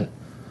secession.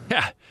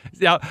 Yeah.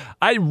 Now,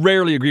 I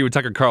rarely agree with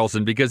Tucker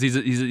Carlson because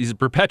he's a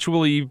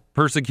perpetually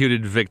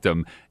persecuted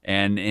victim,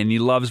 and he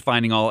loves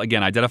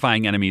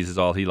identifying enemies is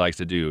all he likes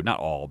to do. Not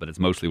all, but it's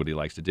mostly what he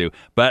likes to do.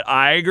 But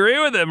I agree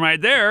with him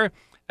right there.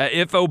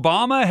 If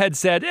Obama had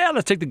said,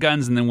 let's take the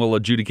guns and then we'll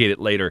adjudicate it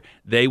later,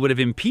 they would have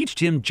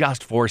impeached him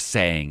just for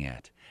saying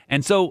it.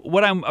 And so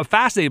what I'm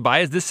fascinated by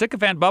is this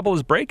sycophant bubble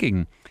is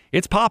breaking.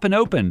 It's popping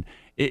open.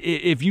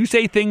 If you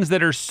say things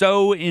that are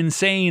so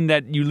insane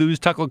that you lose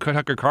Tucker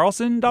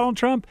Carlson, Donald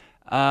Trump,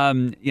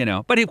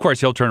 but of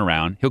course he'll turn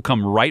around. He'll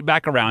come right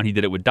back around. He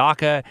did it with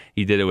DACA.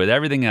 He did it with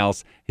everything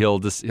else. He'll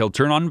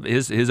turn on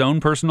his own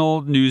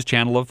personal news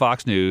channel of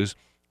Fox News.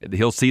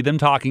 He'll see them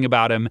talking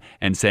about him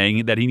and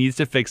saying that he needs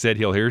to fix it.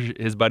 He'll hear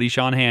his buddy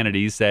Sean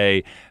Hannity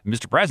say,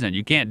 Mr. President,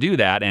 you can't do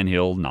that, and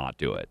he'll not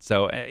do it.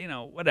 So,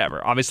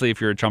 whatever. Obviously, if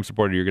you're a Trump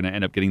supporter, you're going to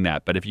end up getting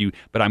that.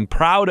 But I'm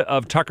proud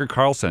of Tucker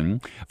Carlson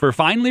for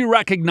finally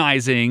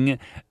recognizing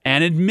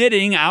and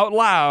admitting out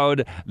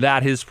loud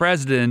that his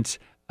president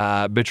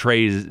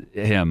betrays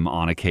him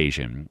on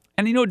occasion.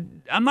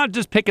 And, I'm not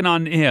just picking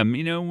on him.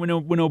 When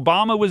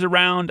Obama was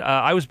around,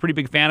 I was a pretty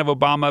big fan of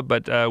Obama.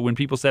 But when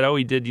people said,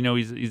 he did,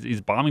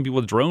 he's bombing people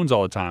with drones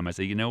all the time, I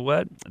say, you know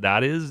what?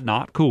 That is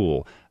not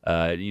cool.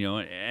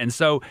 And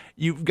so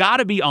you've got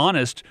to be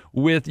honest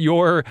with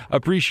your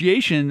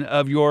appreciation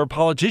of your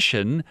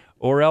politician,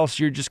 or else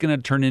you're just going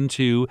to turn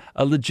into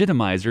a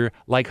legitimizer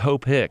like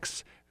Hope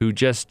Hicks, who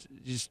just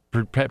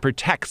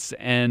protects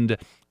and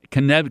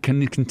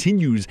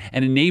continues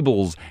and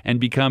enables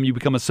and you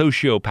become a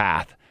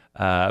sociopath.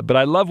 But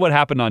I love what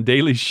happened on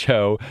Daily's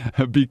show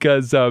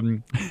because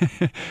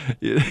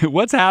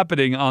what's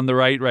happening on the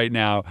right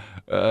now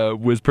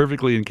was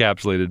perfectly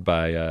encapsulated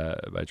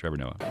by Trevor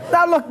Noah.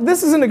 Now, look,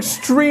 this is an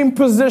extreme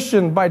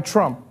position by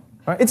Trump.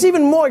 Right? It's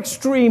even more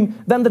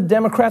extreme than the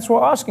Democrats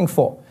were asking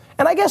for.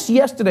 And I guess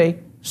yesterday,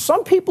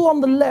 some people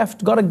on the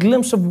left got a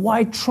glimpse of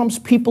why Trump's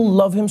people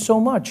love him so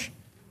much.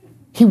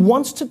 He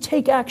wants to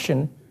take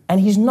action,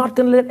 and he's not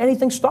going to let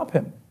anything stop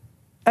him.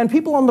 And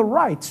people on the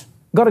right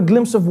got a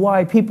glimpse of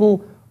why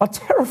people are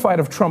terrified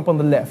of Trump on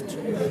the left.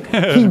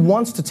 He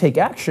wants to take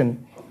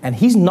action, and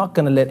he's not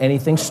going to let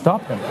anything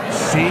stop him.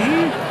 See?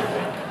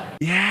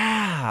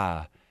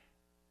 Yeah.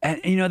 And,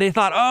 they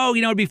thought,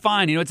 it'd be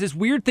fine. It's this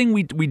weird thing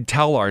we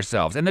tell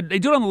ourselves. And they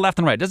do it on the left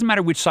and right. It doesn't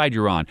matter which side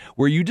you're on,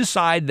 where you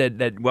decide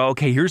that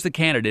here's the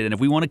candidate. And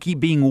if we want to keep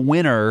being a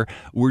winner,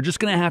 we're just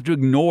going to have to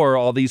ignore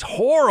all these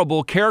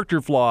horrible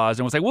character flaws.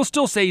 And we'll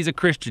still say he's a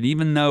Christian,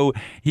 even though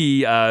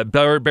he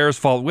bears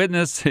false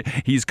witness.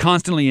 He's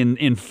constantly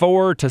in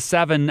 4 to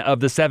 7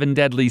 of the 7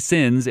 deadly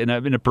sins in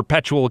a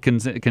perpetual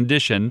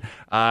condition.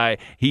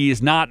 He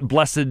is not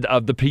blessed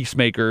of the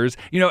peacemakers.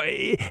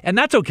 And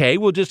that's okay.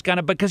 We'll just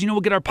because, we'll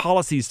get our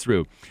policies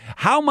through.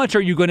 How much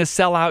are you going to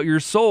sell out your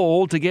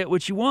soul to get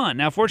what you want?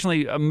 Now,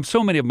 fortunately,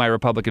 so many of my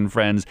Republican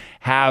friends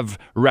have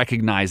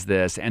recognized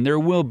this, and there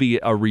will be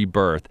a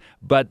rebirth.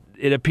 But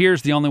it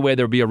appears the only way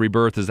there'll be a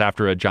rebirth is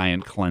after a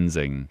giant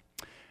cleansing.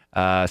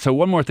 So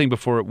one more thing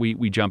before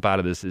we jump out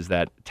of this is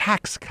that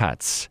tax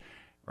cuts,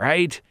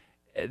 right?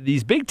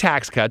 These big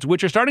tax cuts,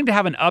 which are starting to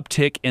have an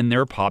uptick in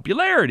their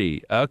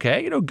popularity.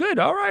 Okay, good.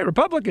 All right,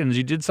 Republicans,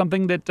 you did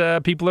something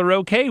that people are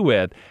okay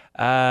with.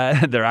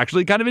 They're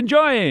actually kind of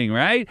enjoying,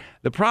 right?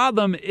 The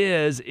problem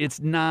is it's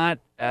not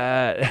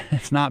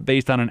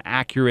based on an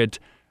accurate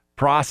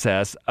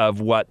process of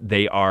what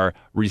they are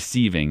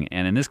receiving.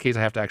 And in this case,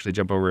 I have to actually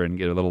jump over and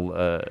get a little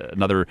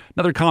another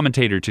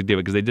commentator to do it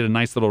because they did a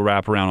nice little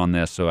wrap around on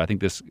this. So I think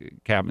this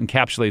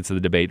encapsulates the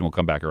debate, and we'll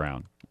come back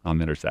around on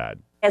the other side.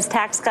 As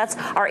tax cuts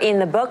are in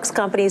the books,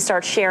 companies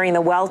start sharing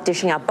the wealth,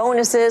 dishing out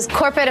bonuses.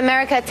 Corporate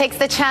America takes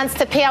the chance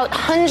to pay out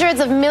hundreds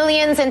of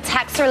millions in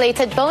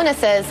tax-related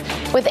bonuses,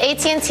 with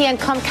AT&T and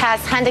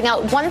Comcast handing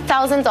out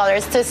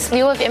 $1,000 to a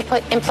slew of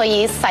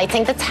employees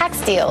citing the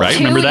tax deal. Right,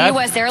 remember that? 2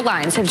 U.S.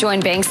 airlines have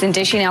joined banks in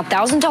dishing out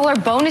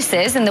 $1,000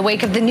 bonuses in the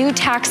wake of the new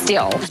tax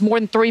deal. More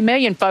than 3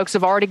 million folks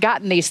have already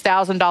gotten these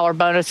 $1,000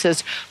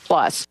 bonuses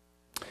plus.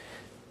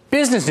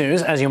 Business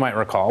News, as you might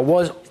recall,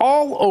 was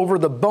all over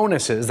the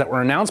bonuses that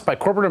were announced by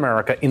corporate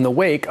America in the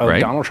wake of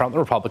Donald Trump, the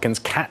Republicans'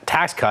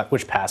 tax cut,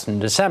 which passed in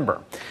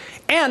December.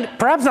 And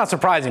perhaps not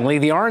surprisingly,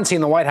 the RNC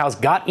and the White House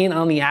got in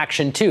on the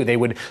action, too. They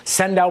would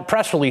send out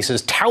press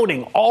releases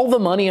touting all the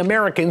money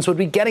Americans would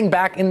be getting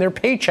back in their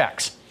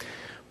paychecks.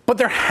 But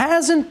there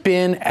hasn't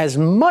been as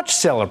much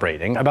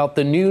celebrating about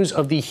the news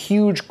of the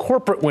huge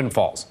corporate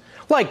windfalls.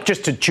 Like,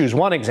 just to choose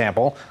one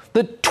example,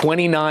 the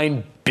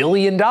 $29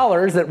 billion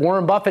that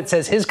Warren Buffett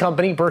says his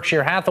company,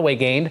 Berkshire Hathaway,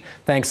 gained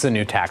thanks to the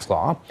new tax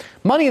law.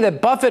 Money that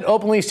Buffett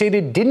openly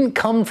stated didn't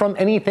come from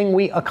anything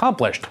we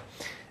accomplished.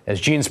 As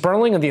Gene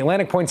Sperling of The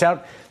Atlantic points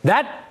out,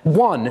 that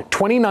one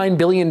 $29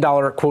 billion,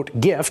 quote,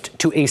 gift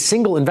to a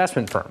single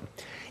investment firm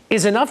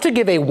is enough to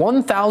give a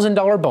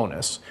 $1,000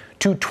 bonus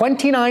to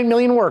 29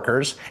 million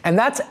workers, and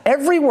that's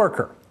every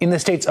worker in the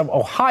states of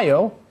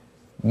Ohio,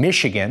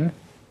 Michigan,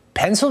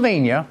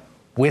 Pennsylvania,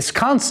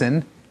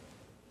 Wisconsin,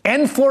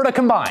 and Florida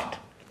combined.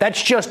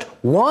 That's just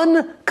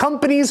one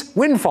company's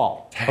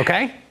windfall,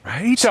 okay?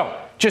 Right. So,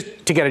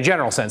 just to get a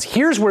general sense,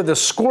 here's where the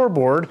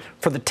scoreboard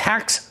for the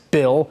tax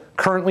bill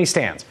currently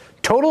stands.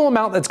 Total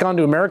amount that's gone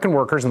to American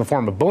workers in the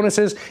form of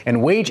bonuses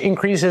and wage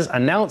increases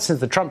announced since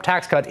the Trump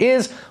tax cut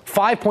is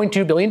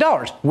 $5.2 billion,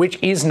 which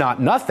is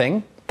not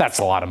nothing. That's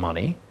a lot of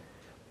money.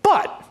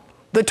 But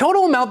the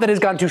total amount that has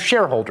gone to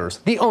shareholders,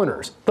 the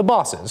owners, the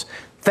bosses,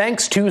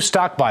 thanks to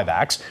stock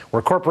buybacks,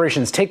 where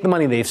corporations take the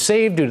money they've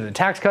saved due to the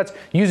tax cuts,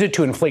 use it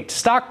to inflate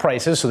stock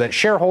prices so that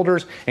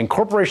shareholders and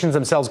corporations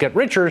themselves get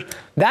richer,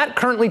 that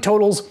currently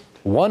totals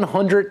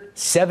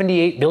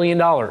 $178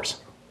 billion.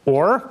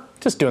 Or,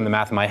 just doing the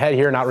math in my head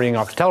here, not reading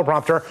off the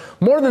teleprompter,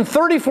 more than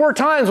 34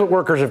 times what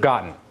workers have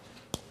gotten.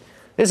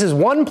 This is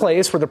one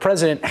place where the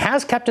president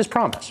has kept his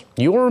promise.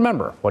 You will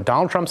remember what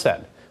Donald Trump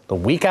said the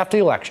week after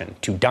the election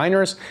to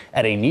diners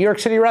at a New York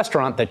City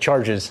restaurant that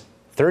charges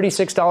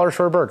 $36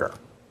 for a burger.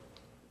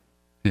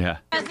 Yeah.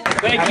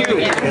 Thank you. Thank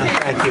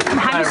you.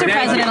 Hi, Mr.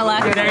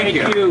 President-elect. Thank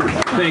you.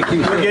 Thank you.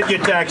 We'll get your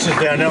taxes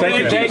down. No, thank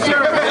you.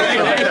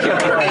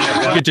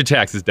 Get your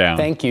taxes down.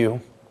 Thank you.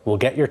 We'll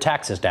get your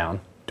taxes down.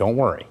 Don't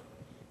worry.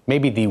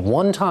 Maybe the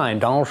one time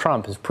Donald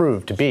Trump has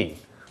proved to be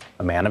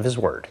a man of his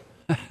word.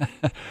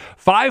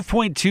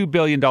 $5.2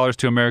 billion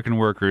to American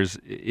workers,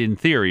 in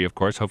theory, of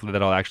course. Hopefully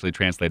that'll actually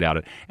translate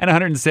out. And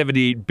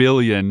 $178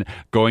 billion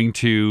going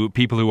to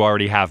people who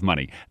already have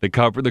money, the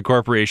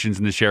corporations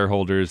and the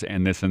shareholders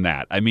and this and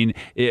that. I mean,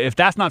 if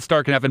that's not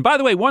stark enough. And by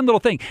the way, one little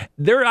thing,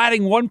 they're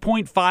adding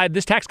 1.5,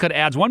 this tax cut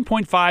adds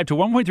 1.5 to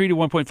 1.3 to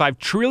 1.5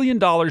 trillion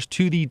dollars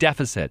to the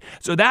deficit.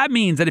 So that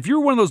means that if you're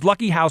one of those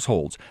lucky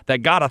households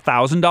that got a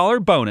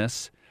 $1,000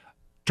 bonus,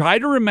 try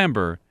to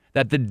remember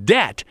that the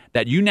debt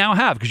that you now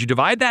have, because you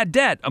divide that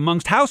debt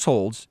amongst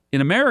households in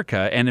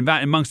America and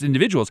amongst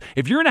individuals,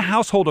 if you're in a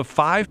household of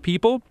 5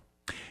 people,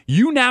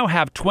 you now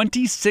have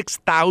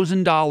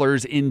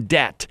 $26,000 in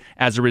debt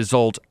as a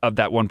result of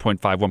that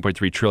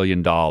 $1.3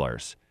 trillion.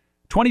 $20,000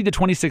 to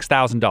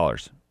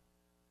 $26,000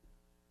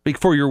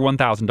 for your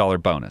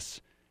 $1,000 bonus,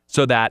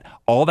 so that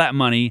all that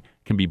money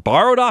can be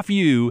borrowed off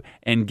you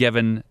and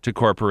given to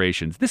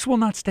corporations. This will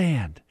not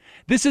stand.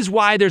 This is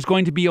why there's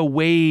going to be a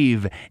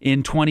wave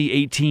in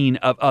 2018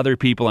 of other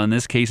people. In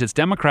this case, it's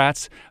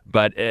Democrats,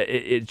 but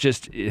it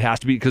has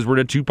to be because we're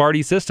in a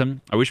two-party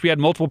system. I wish we had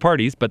multiple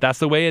parties, but that's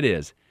the way it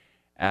is.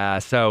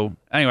 So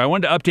anyway, I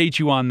wanted to update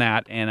you on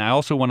that, and I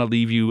also want to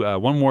leave you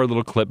one more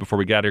little clip before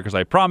we get out of here because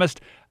I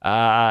promised.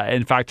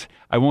 In fact,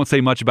 I won't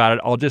say much about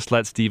it. I'll just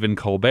let Stephen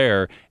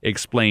Colbert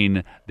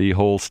explain the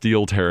whole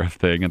steel tariff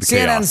thing and the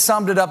CNN chaos.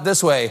 summed it up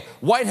this way: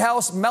 White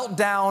House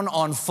meltdown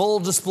on full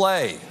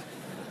display.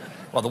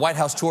 Well, the White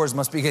House tours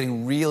must be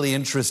getting really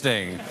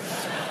interesting.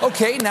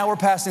 Okay, now we're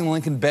passing the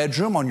Lincoln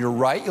bedroom. On your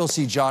right, you'll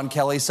see John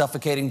Kelly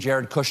suffocating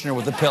Jared Kushner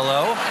with a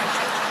pillow.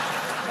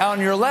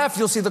 On your left,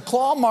 you'll see the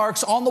claw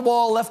marks on the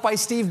wall left by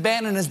Steve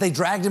Bannon as they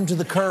dragged him to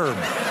the curb.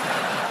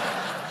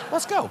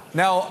 Let's go.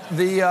 Now,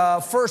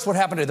 first, what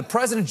happened today? The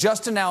president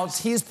just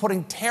announced he's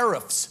putting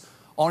tariffs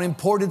on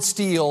imported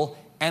steel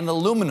and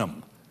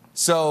aluminum.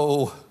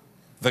 So,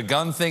 the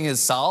gun thing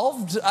is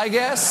solved, I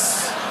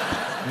guess?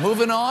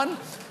 Moving on.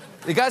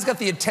 The guy's got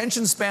the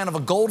attention span of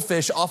a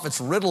goldfish off its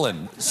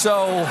Ritalin.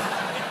 So,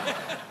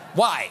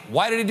 why?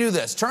 Why did he do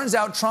this? Turns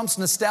out Trump's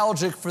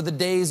nostalgic for the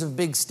days of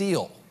big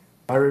steel.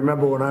 I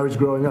remember when I was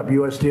growing up,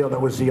 U.S. Steel,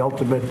 that was the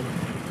ultimate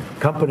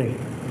company.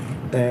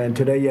 And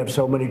today you have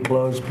so many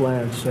closed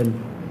plants.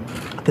 And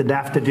the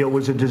NAFTA deal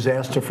was a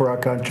disaster for our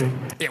country.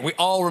 Yeah, we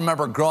all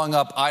remember growing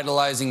up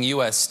idolizing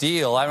U.S.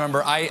 Steel. I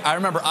remember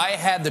I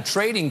had the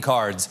trading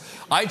cards.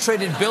 I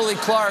traded Billy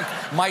Clark,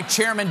 my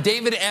chairman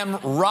David M.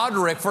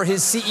 Roderick, for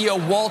his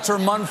CEO Walter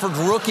Munford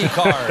rookie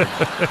card.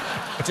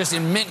 Just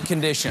in mint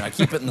condition. I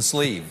keep it in the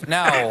sleeve.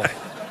 Now,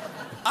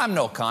 I'm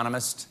no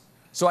economist,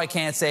 so I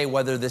can't say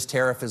whether this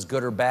tariff is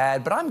good or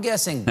bad, but I'm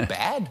guessing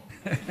bad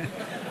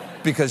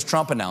because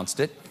Trump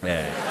announced it.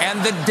 Yeah. And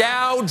the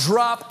Dow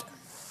dropped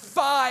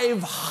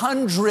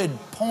 500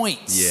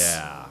 points.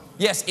 Yeah.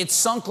 Yes, it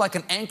sunk like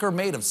an anchor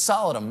made of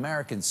solid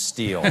American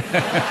steel.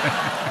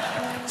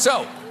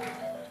 So,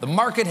 the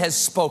market has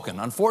spoken.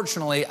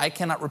 Unfortunately, I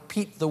cannot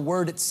repeat the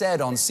word it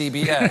said on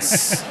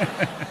CBS.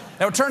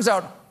 Now, it turns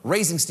out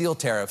raising steel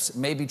tariffs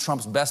may be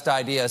Trump's best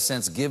idea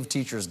since give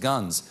teachers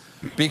guns,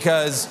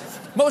 because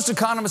most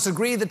economists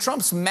agree that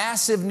Trump's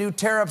massive new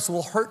tariffs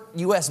will hurt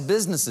U.S.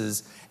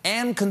 businesses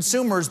and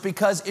consumers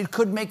because it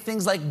could make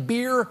things like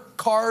beer,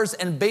 cars,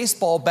 and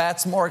baseball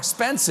bats more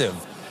expensive.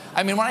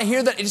 I mean, when I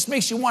hear that, it just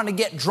makes you want to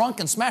get drunk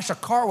and smash a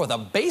car with a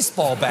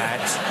baseball bat.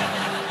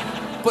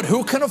 But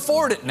who can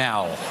afford it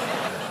now?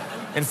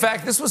 In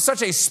fact, this was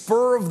such a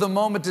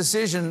spur-of-the-moment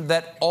decision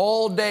that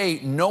all day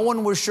no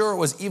one was sure it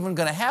was even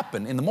going to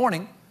happen. In the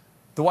morning,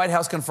 the White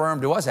House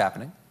confirmed it was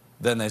happening.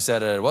 Then they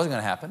said it wasn't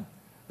going to happen.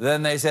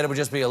 Then they said it would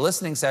just be a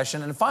listening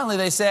session. And finally,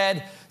 they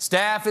said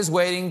staff is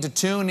waiting to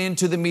tune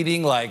into the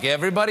meeting like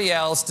everybody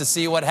else to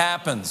see what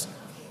happens.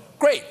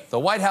 Great. The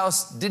White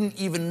House didn't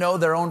even know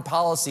their own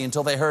policy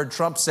until they heard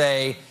Trump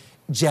say,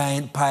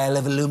 "Giant pile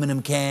of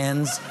aluminum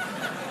cans.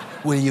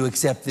 Will you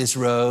accept this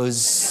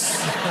rose?"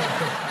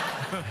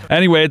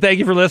 Anyway, thank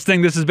you for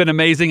listening. This has been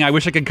amazing. I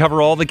wish I could cover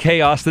all the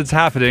chaos that's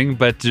happening,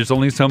 but there's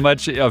only so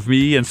much of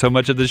me and so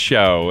much of the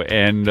show.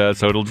 And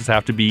so it'll just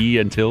have to be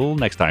until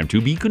next time.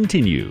 To be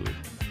continued.